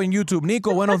Francisco en YouTube.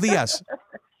 Nico, buenos días.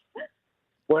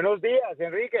 Buenos días,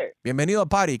 Enrique. Bienvenido a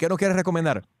Party. ¿Qué nos quieres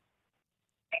recomendar?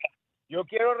 Yo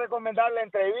quiero recomendar la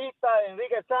entrevista de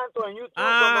Enrique Santos en YouTube.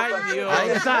 ¡Ay, Dios! Ahí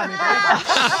está.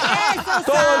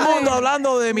 Todo el mundo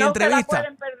hablando de mi entrevista. No se la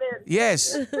pueden perder.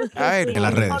 Yes. A ver, en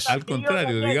las redes. Al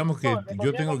contrario, digamos que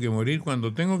yo tengo que morir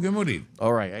cuando tengo que morir.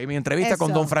 All right. Ahí mi entrevista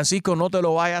con Don Francisco, no te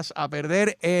lo vayas a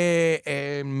perder.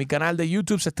 En mi canal de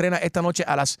YouTube se estrena esta noche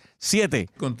a las 7.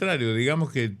 Al contrario,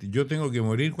 digamos que yo tengo que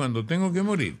morir cuando tengo que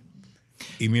morir.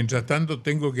 Y mientras tanto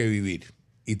tengo que vivir.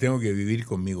 Y tengo que vivir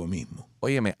conmigo mismo.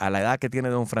 Óyeme, a la edad que tiene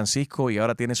Don Francisco y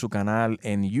ahora tiene su canal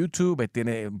en YouTube,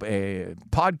 tiene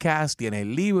podcast, tiene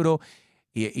el libro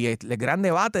y el gran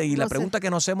debate y la pregunta que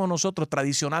nos hacemos nosotros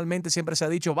tradicionalmente siempre se ha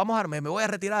dicho, me voy a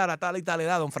retirar a tal y tal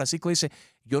edad. Don Francisco dice,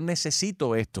 yo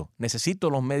necesito esto, necesito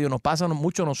los medios, nos pasan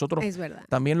mucho a nosotros,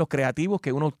 también los creativos,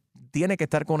 que uno tiene que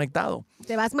estar conectado.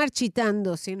 Te vas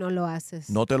marchitando si no lo haces.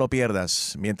 No te lo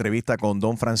pierdas. Mi entrevista con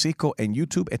Don Francisco en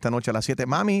YouTube esta noche a las 7.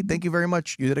 Mami, thank you very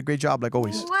much. You did a great job, like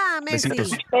always. Besitos.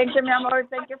 Thank you, mi amor.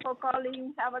 Thank you for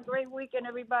calling. Have a great weekend,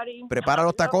 everybody. Prepara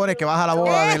los tacones que vas a la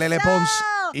boda de Lele Pons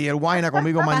y el Guayna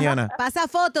conmigo mañana. Pasa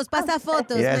fotos,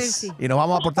 yes. Merci. Y nos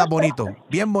vamos a portar bonito,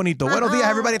 bien bonito. Buenos días,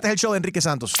 everybody. Este es el show de Enrique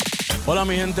Santos. Hola,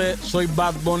 mi gente. Soy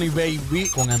Bad Bunny Baby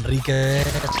con Enrique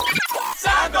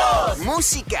Santos.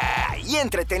 Música y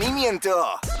entretenimiento.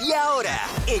 Y ahora,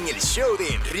 en el show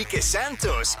de Enrique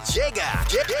Santos, llega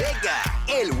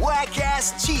el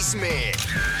Wacas Chisme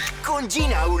con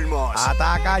Gina Ulmos.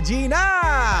 ¡Ataca,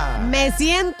 Gina! Me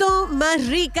siento más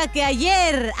rica que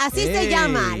ayer. Así se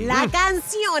llama la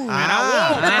canción.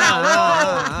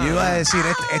 Yo iba a decir,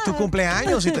 es tu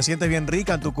cumpleaños y te sientes bien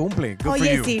rica en tu cumple. Good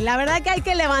Oye, sí, la verdad que hay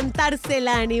que levantarse el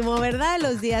ánimo, ¿verdad?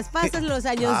 Los días pasan, los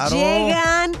años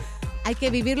llegan. Hay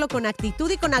que vivirlo con actitud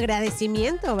y con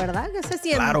agradecimiento, ¿verdad? Que se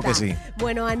sienta. Claro que sí.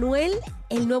 Bueno, Anuel,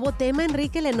 el nuevo tema,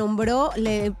 Enrique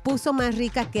le puso más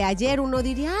rica que ayer. Uno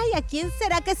diría, ay, ¿a quién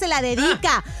será que se la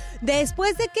dedica?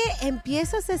 Después de que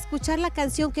empiezas a escuchar la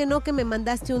canción que me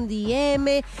mandaste un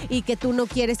DM y que tú no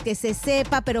quieres que se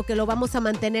sepa, pero que lo vamos a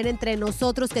mantener entre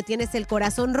nosotros, que tienes el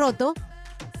corazón roto,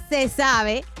 se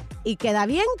sabe y queda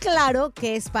bien claro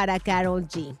que es para Karol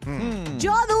G.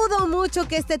 Yo dudo mucho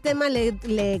que este tema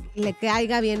le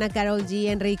caiga bien a Karol G,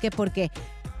 Enrique, porque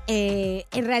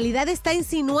en realidad está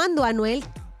insinuando a Anuel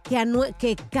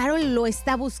que Carol lo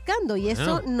está buscando y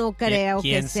eso no creo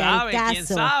que sea el caso. ¿Quién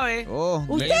sabe?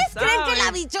 ¿Ustedes creen que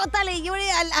la bichota le llore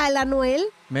al Anuel?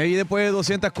 Me vi después de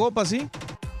 200 copas, ¿sí?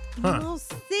 No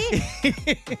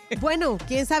sé. Bueno,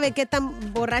 quién sabe qué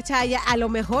tan borracha haya. A lo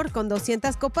mejor con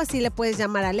 200 copas sí le puedes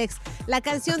llamar al ex. La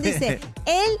canción dice,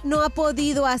 él no ha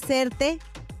podido hacerte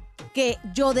que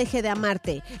yo deje de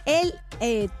amarte. Él...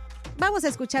 vamos a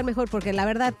escuchar mejor porque la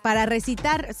verdad, para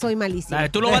recitar soy malísima. Dale,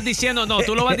 tú lo vas diciendo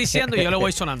y yo lo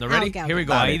voy sonando. Ready? Okay. Here we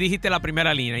go. Ahí dijiste la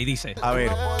primera línea y dice. A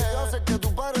ver.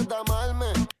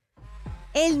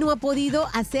 Él no ha podido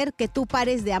hacer que tú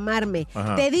pares de amarme.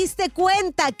 Ajá. Te diste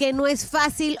cuenta que no es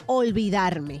fácil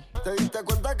olvidarme. Te diste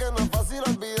cuenta que no es fácil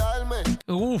olvidarme.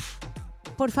 Uf.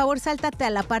 Por favor, sáltate a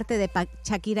la parte de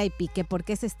Shakira y Piqué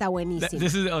porque ese está buenísimo.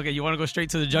 Okay, you want to go straight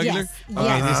to the jugular? Yes.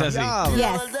 Okay, dice así.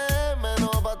 Yes.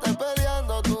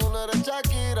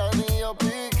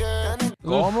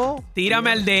 ¿Cómo?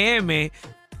 Tírame al DM.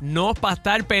 No para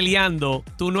estar peleando.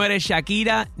 Tú no eres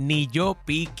Shakira ni yo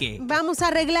Piqué. Vamos a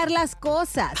arreglar las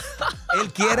cosas.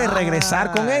 Él quiere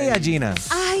regresar con ella, Gina.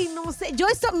 Ay, no sé. Yo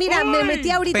mira, me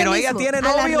metí ahorita Pero mismo ella tiene a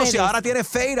las novios y redes. ahora tiene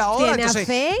fade ahora. ¿Tiene a entonces,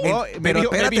 Fade? Pero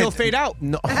espérate. Fade out.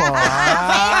 No.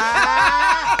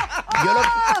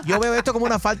 Yo veo esto como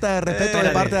una falta de respeto de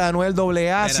parte de Anuel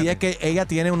AA si es que ella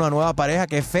tiene una nueva pareja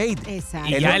que es Fade. Exacto.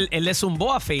 Y ya él le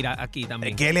zumbó a Fade aquí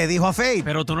también. ¿Qué le dijo a Fade?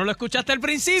 Pero tú no lo escuchaste al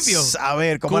principio. A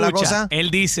ver, ¿cómo es la cosa?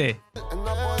 Él dice...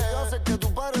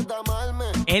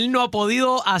 Él no ha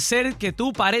podido hacer que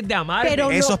tú pares de amarme.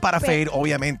 Pero eso no, es para Fade,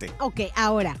 obviamente. Ok,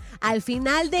 ahora, al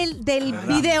final del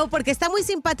video, porque está muy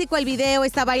simpático el video,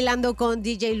 está bailando con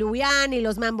DJ Luyan y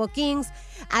los Mambo Kings.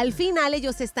 Al final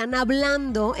ellos están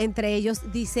hablando entre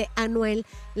ellos, dice Anuel,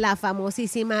 la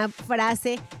famosísima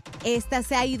frase, esta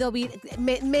se ha ido,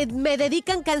 me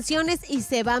dedican canciones y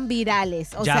se van virales.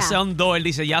 Son dos, él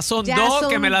dice, ya son dos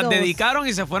que me las dedicaron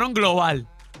y se fueron global.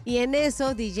 Y en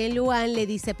eso DJ Luyan le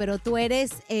dice, pero tú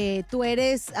eres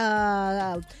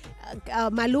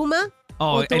Maluma.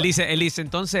 Él dice,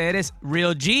 entonces eres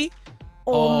Real G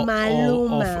o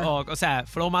Maluma. O sea,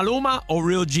 Flow Maluma o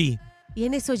Real G. Y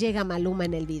en eso llega Maluma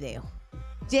en el video.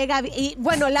 Llega y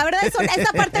bueno, la verdad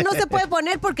esa parte no se puede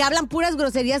poner porque hablan puras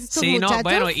groserías estos muchachos. No,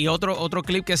 bueno, y otro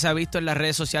clip que se ha visto en las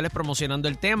redes sociales promocionando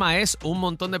el tema es un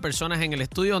montón de personas en el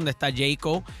estudio donde está J.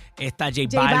 Cole, está J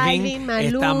Balvin,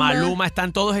 está Maluma,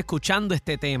 están todos escuchando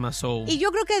este tema. Y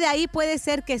yo creo que de ahí puede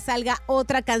ser que salga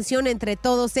otra canción entre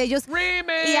todos ellos.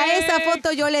 ¡Remix! Y a esa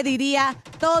foto yo le diría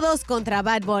todos contra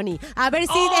Bad Bunny. A ver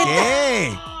si...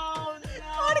 ¿Qué?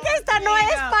 Porque esta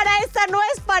no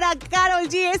es para Karol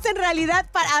G, es en realidad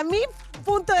para mi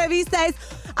punto de vista es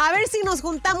a ver si nos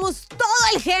juntamos todo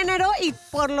el género y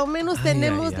por lo menos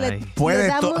tenemos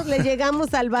le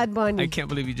llegamos al Bad Bunny. I can't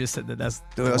believe you just said that.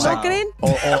 ¿No creen?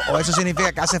 O eso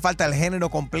significa que hace falta el género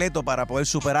completo para poder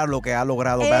superar lo que ha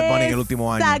logrado Bad Bunny en el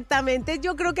último año. Exactamente,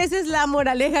 yo creo que esa es la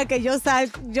moraleja que yo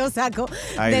saco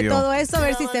de Dios. Todo eso, a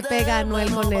ver si se pega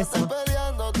Anuel con eso.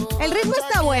 El ritmo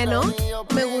está bueno,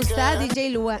 me gusta, DJ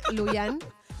Luyan.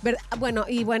 Bueno,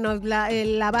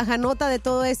 la baja nota de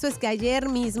todo esto es que ayer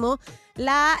mismo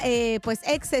la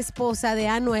ex esposa de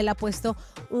Anuel ha puesto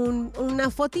una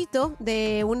fotito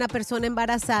de una persona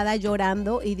embarazada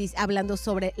llorando y hablando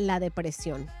sobre la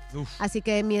depresión. Uf. Así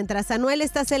que mientras Anuel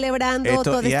está celebrando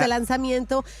todo este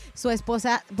lanzamiento, su ex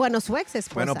esposa.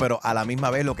 Bueno, pero a la misma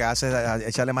vez lo que hace es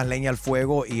echarle más leña al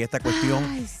fuego y esta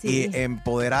cuestión y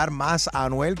empoderar más a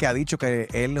Anuel, que ha dicho que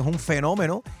él es un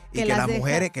fenómeno y que las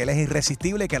mujeres, que él es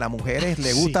irresistible, que a las mujeres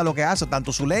le gusta lo que hace,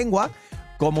 tanto su lengua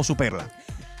como su perla.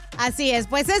 Así es,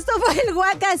 pues esto fue el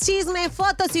Guacas Chisme,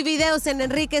 fotos y videos en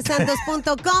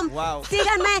enriquesantos.com. Wow.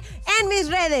 Síganme en mis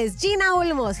redes, Gina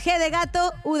Ulmos, G de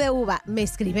gato, U de uva. ¿Me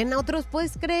escriben a otros?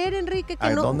 ¿Puedes creer, Enrique? Que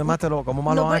no. ¿Dónde más cómo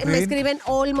más lo van a escribir? Me escriben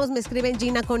Olmos, me escriben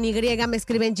Gina con Y, me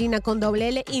escriben Gina con doble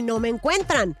L y no me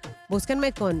encuentran.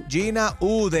 Búsquenme con Gina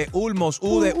U de Ulmos,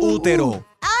 U de útero.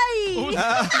 ¡Ay!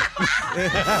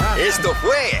 Esto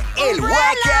fue el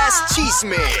Guacas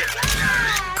Chisme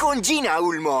con Gina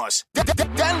Ulmos,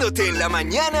 dándote en la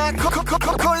mañana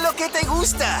con lo que te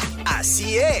gusta.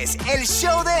 Así es, el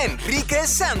show de Enrique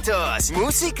Santos,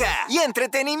 música y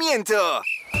entretenimiento.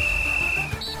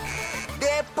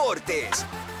 Deportes.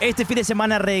 Este fin de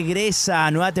semana regresa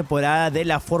a nueva temporada de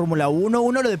la Fórmula 1,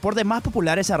 uno de los deportes más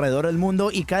populares alrededor del mundo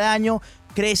y cada año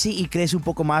crece y crece un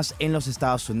poco más en los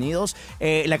Estados Unidos.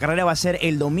 La carrera va a ser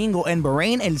el domingo en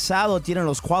Bahrein, el sábado tienen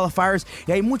los qualifiers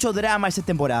y hay mucho drama esta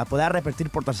temporada. Podrá repetir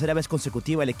por tercera vez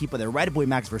consecutiva el equipo de Red Bull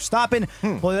Max Verstappen,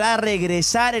 podrá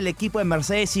regresar el equipo de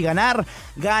Mercedes y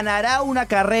ganará una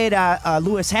carrera a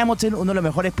Lewis Hamilton, uno de los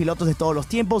mejores pilotos de todos los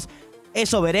tiempos.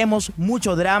 Eso veremos,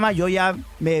 mucho drama. Yo ya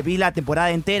me vi la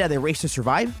temporada entera de Race to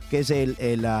Survive, que es el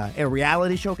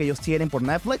reality show que ellos tienen por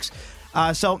Netflix.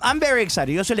 So, I'm very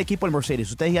excited. Yo soy el equipo del Mercedes.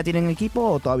 ¿Ustedes ya tienen equipo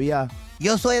o todavía...?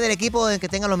 Yo soy del equipo que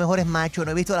tenga los mejores machos.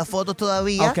 No he visto las fotos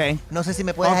todavía. Okay. No sé si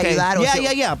me puedes ayudar.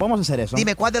 Ya. Podemos hacer eso.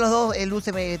 Dime, ¿cuál de los dos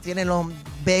tiene los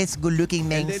best good-looking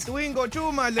men? El de Twingo,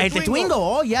 Chuma. El de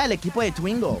Twingo. El equipo de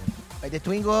Twingo. ¿El de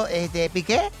Twingo es de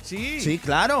Piqué? Sí,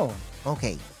 claro. Ok.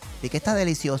 Piqué está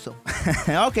delicioso.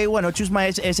 Ok, bueno, Chusma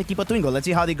es equipo Twingo. Let's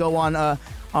see how they go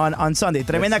on Sunday.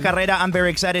 Tremenda carrera. I'm very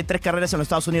excited. 3 carreras en los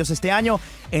Estados Unidos este año.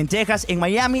 En Texas, en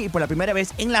Miami y por la primera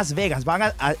vez en Las Vegas.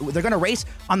 They're going to race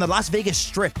on the Las Vegas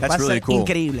Strip. That's really cool.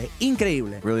 Increíble.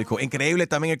 Really cool. Increíble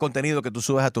también el contenido que tú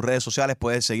subes a tus redes sociales.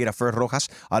 Puedes seguir a Fer Rojas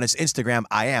on his Instagram.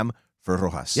 I am Fer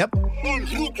Rojas. Yep.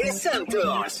 Enrique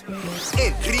Santos.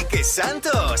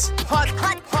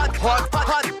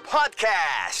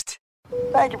 Podcast.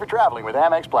 Thank you for traveling with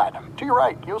Amex Platinum. To your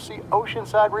right, you'll see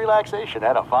oceanside relaxation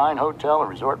at a fine hotel and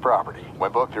resort property.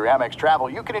 When booked through Amex Travel,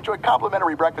 you can enjoy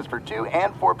complimentary breakfast for 2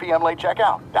 and 4 p.m. late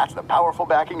checkout. That's the powerful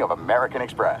backing of American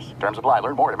Express. Terms apply.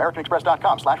 Learn more at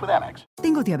americanexpress.com/withAmex.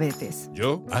 Tengo diabetes.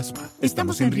 Yo, asma.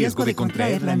 Estamos en riesgo de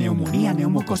contraer la neumonía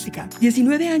neumocócica.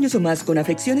 19 años o más con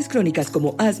afecciones crónicas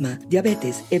como asma,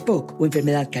 diabetes, EPOC o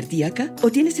enfermedad cardíaca, o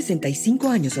tienes 65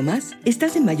 años o más,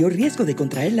 estás en mayor riesgo de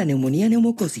contraer la neumonía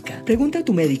neumocócica. Pregunta a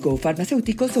tu médico o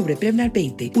farmacéutico sobre Prevnar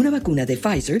 20, una vacuna de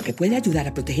Pfizer que puede ayudar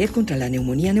a proteger contra la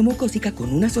neumonía neumocócica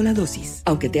con una sola dosis.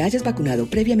 Aunque te hayas vacunado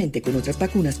previamente con otras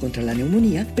vacunas contra la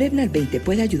neumonía, Prevnar 20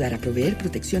 puede ayudar a proveer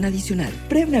protección adicional.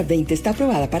 Prevnar 20 está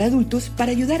aprobada para adultos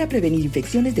para ayudar a prevenir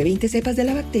infecciones de 20 cepas de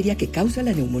la bacteria que causa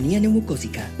la neumonía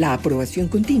neumocócica. La aprobación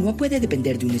continua puede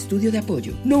depender de un estudio de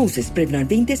apoyo. No uses Prevnar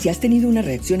 20 si has tenido una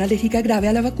reacción alérgica grave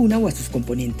a la vacuna o a sus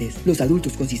componentes. Los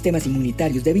adultos con sistemas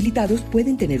inmunitarios debilitados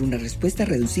pueden tener una respuesta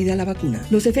reducida a la vacuna.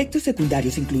 Los efectos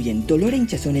secundarios incluyen dolor e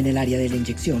hinchazón en el área de la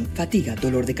inyección, fatiga,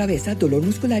 dolor de cabeza, dolor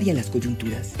muscular y en las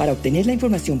coyunturas. Para obtener la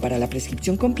información para la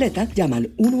prescripción completa, llama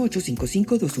al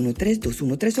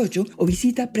 1-855-213-2138 o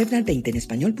visita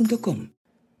Prevnar20enespañol.com.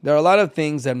 There are a lot of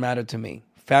things that matter to me.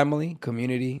 Family,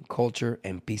 community, culture,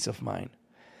 and peace of mind.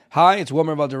 Hi, it's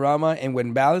Wilmer Valderrama, and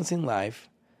when balancing life,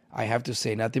 I have to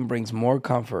say nothing brings more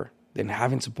comfort than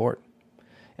having support.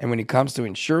 And when it comes to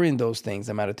ensuring those things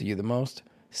that matter to you the most,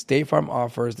 State Farm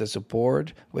offers the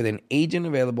support with an agent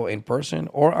available in person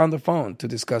or on the phone to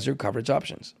discuss your coverage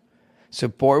options.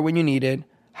 Support when you need it,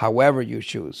 however you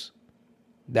choose.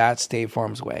 That's State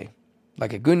Farm's way.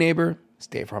 Like a good neighbor,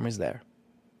 State Farm is there.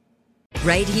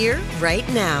 Right here, right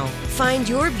now. Find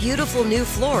your beautiful new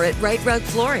floor at Right Rug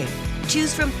Flooring.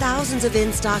 Choose from thousands of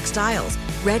in-stock styles,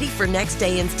 ready for next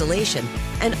day installation,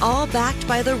 and all backed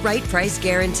by the right price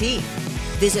guarantee.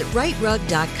 Visit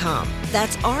rightrug.com.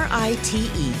 That's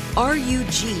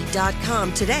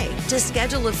RITERUG.com today to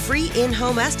schedule a free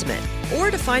in-home estimate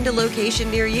or to find a location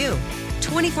near you.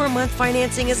 24-month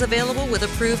financing is available with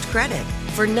approved credit.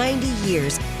 For 90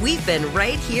 years, we've been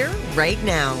right here, right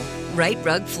now. Right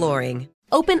Rug Flooring.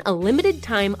 Open a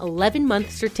limited-time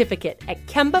 11-month certificate at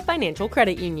Kemba Financial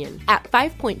Credit Union. At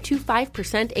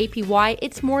 5.25% APY,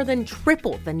 it's more than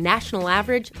triple the national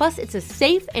average, plus it's a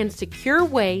safe and secure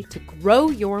way to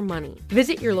grow your money.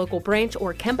 Visit your local branch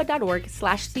or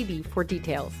kemba.org/cb for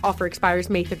details. Offer expires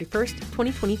May 31st,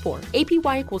 2024.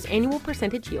 APY equals annual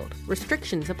percentage yield.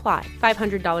 Restrictions apply.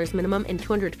 $500 minimum and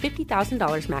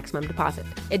 $250,000 maximum deposit.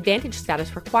 Advantage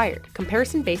status required.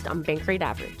 Comparison based on bank rate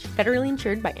average. Federally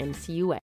insured by NCUA.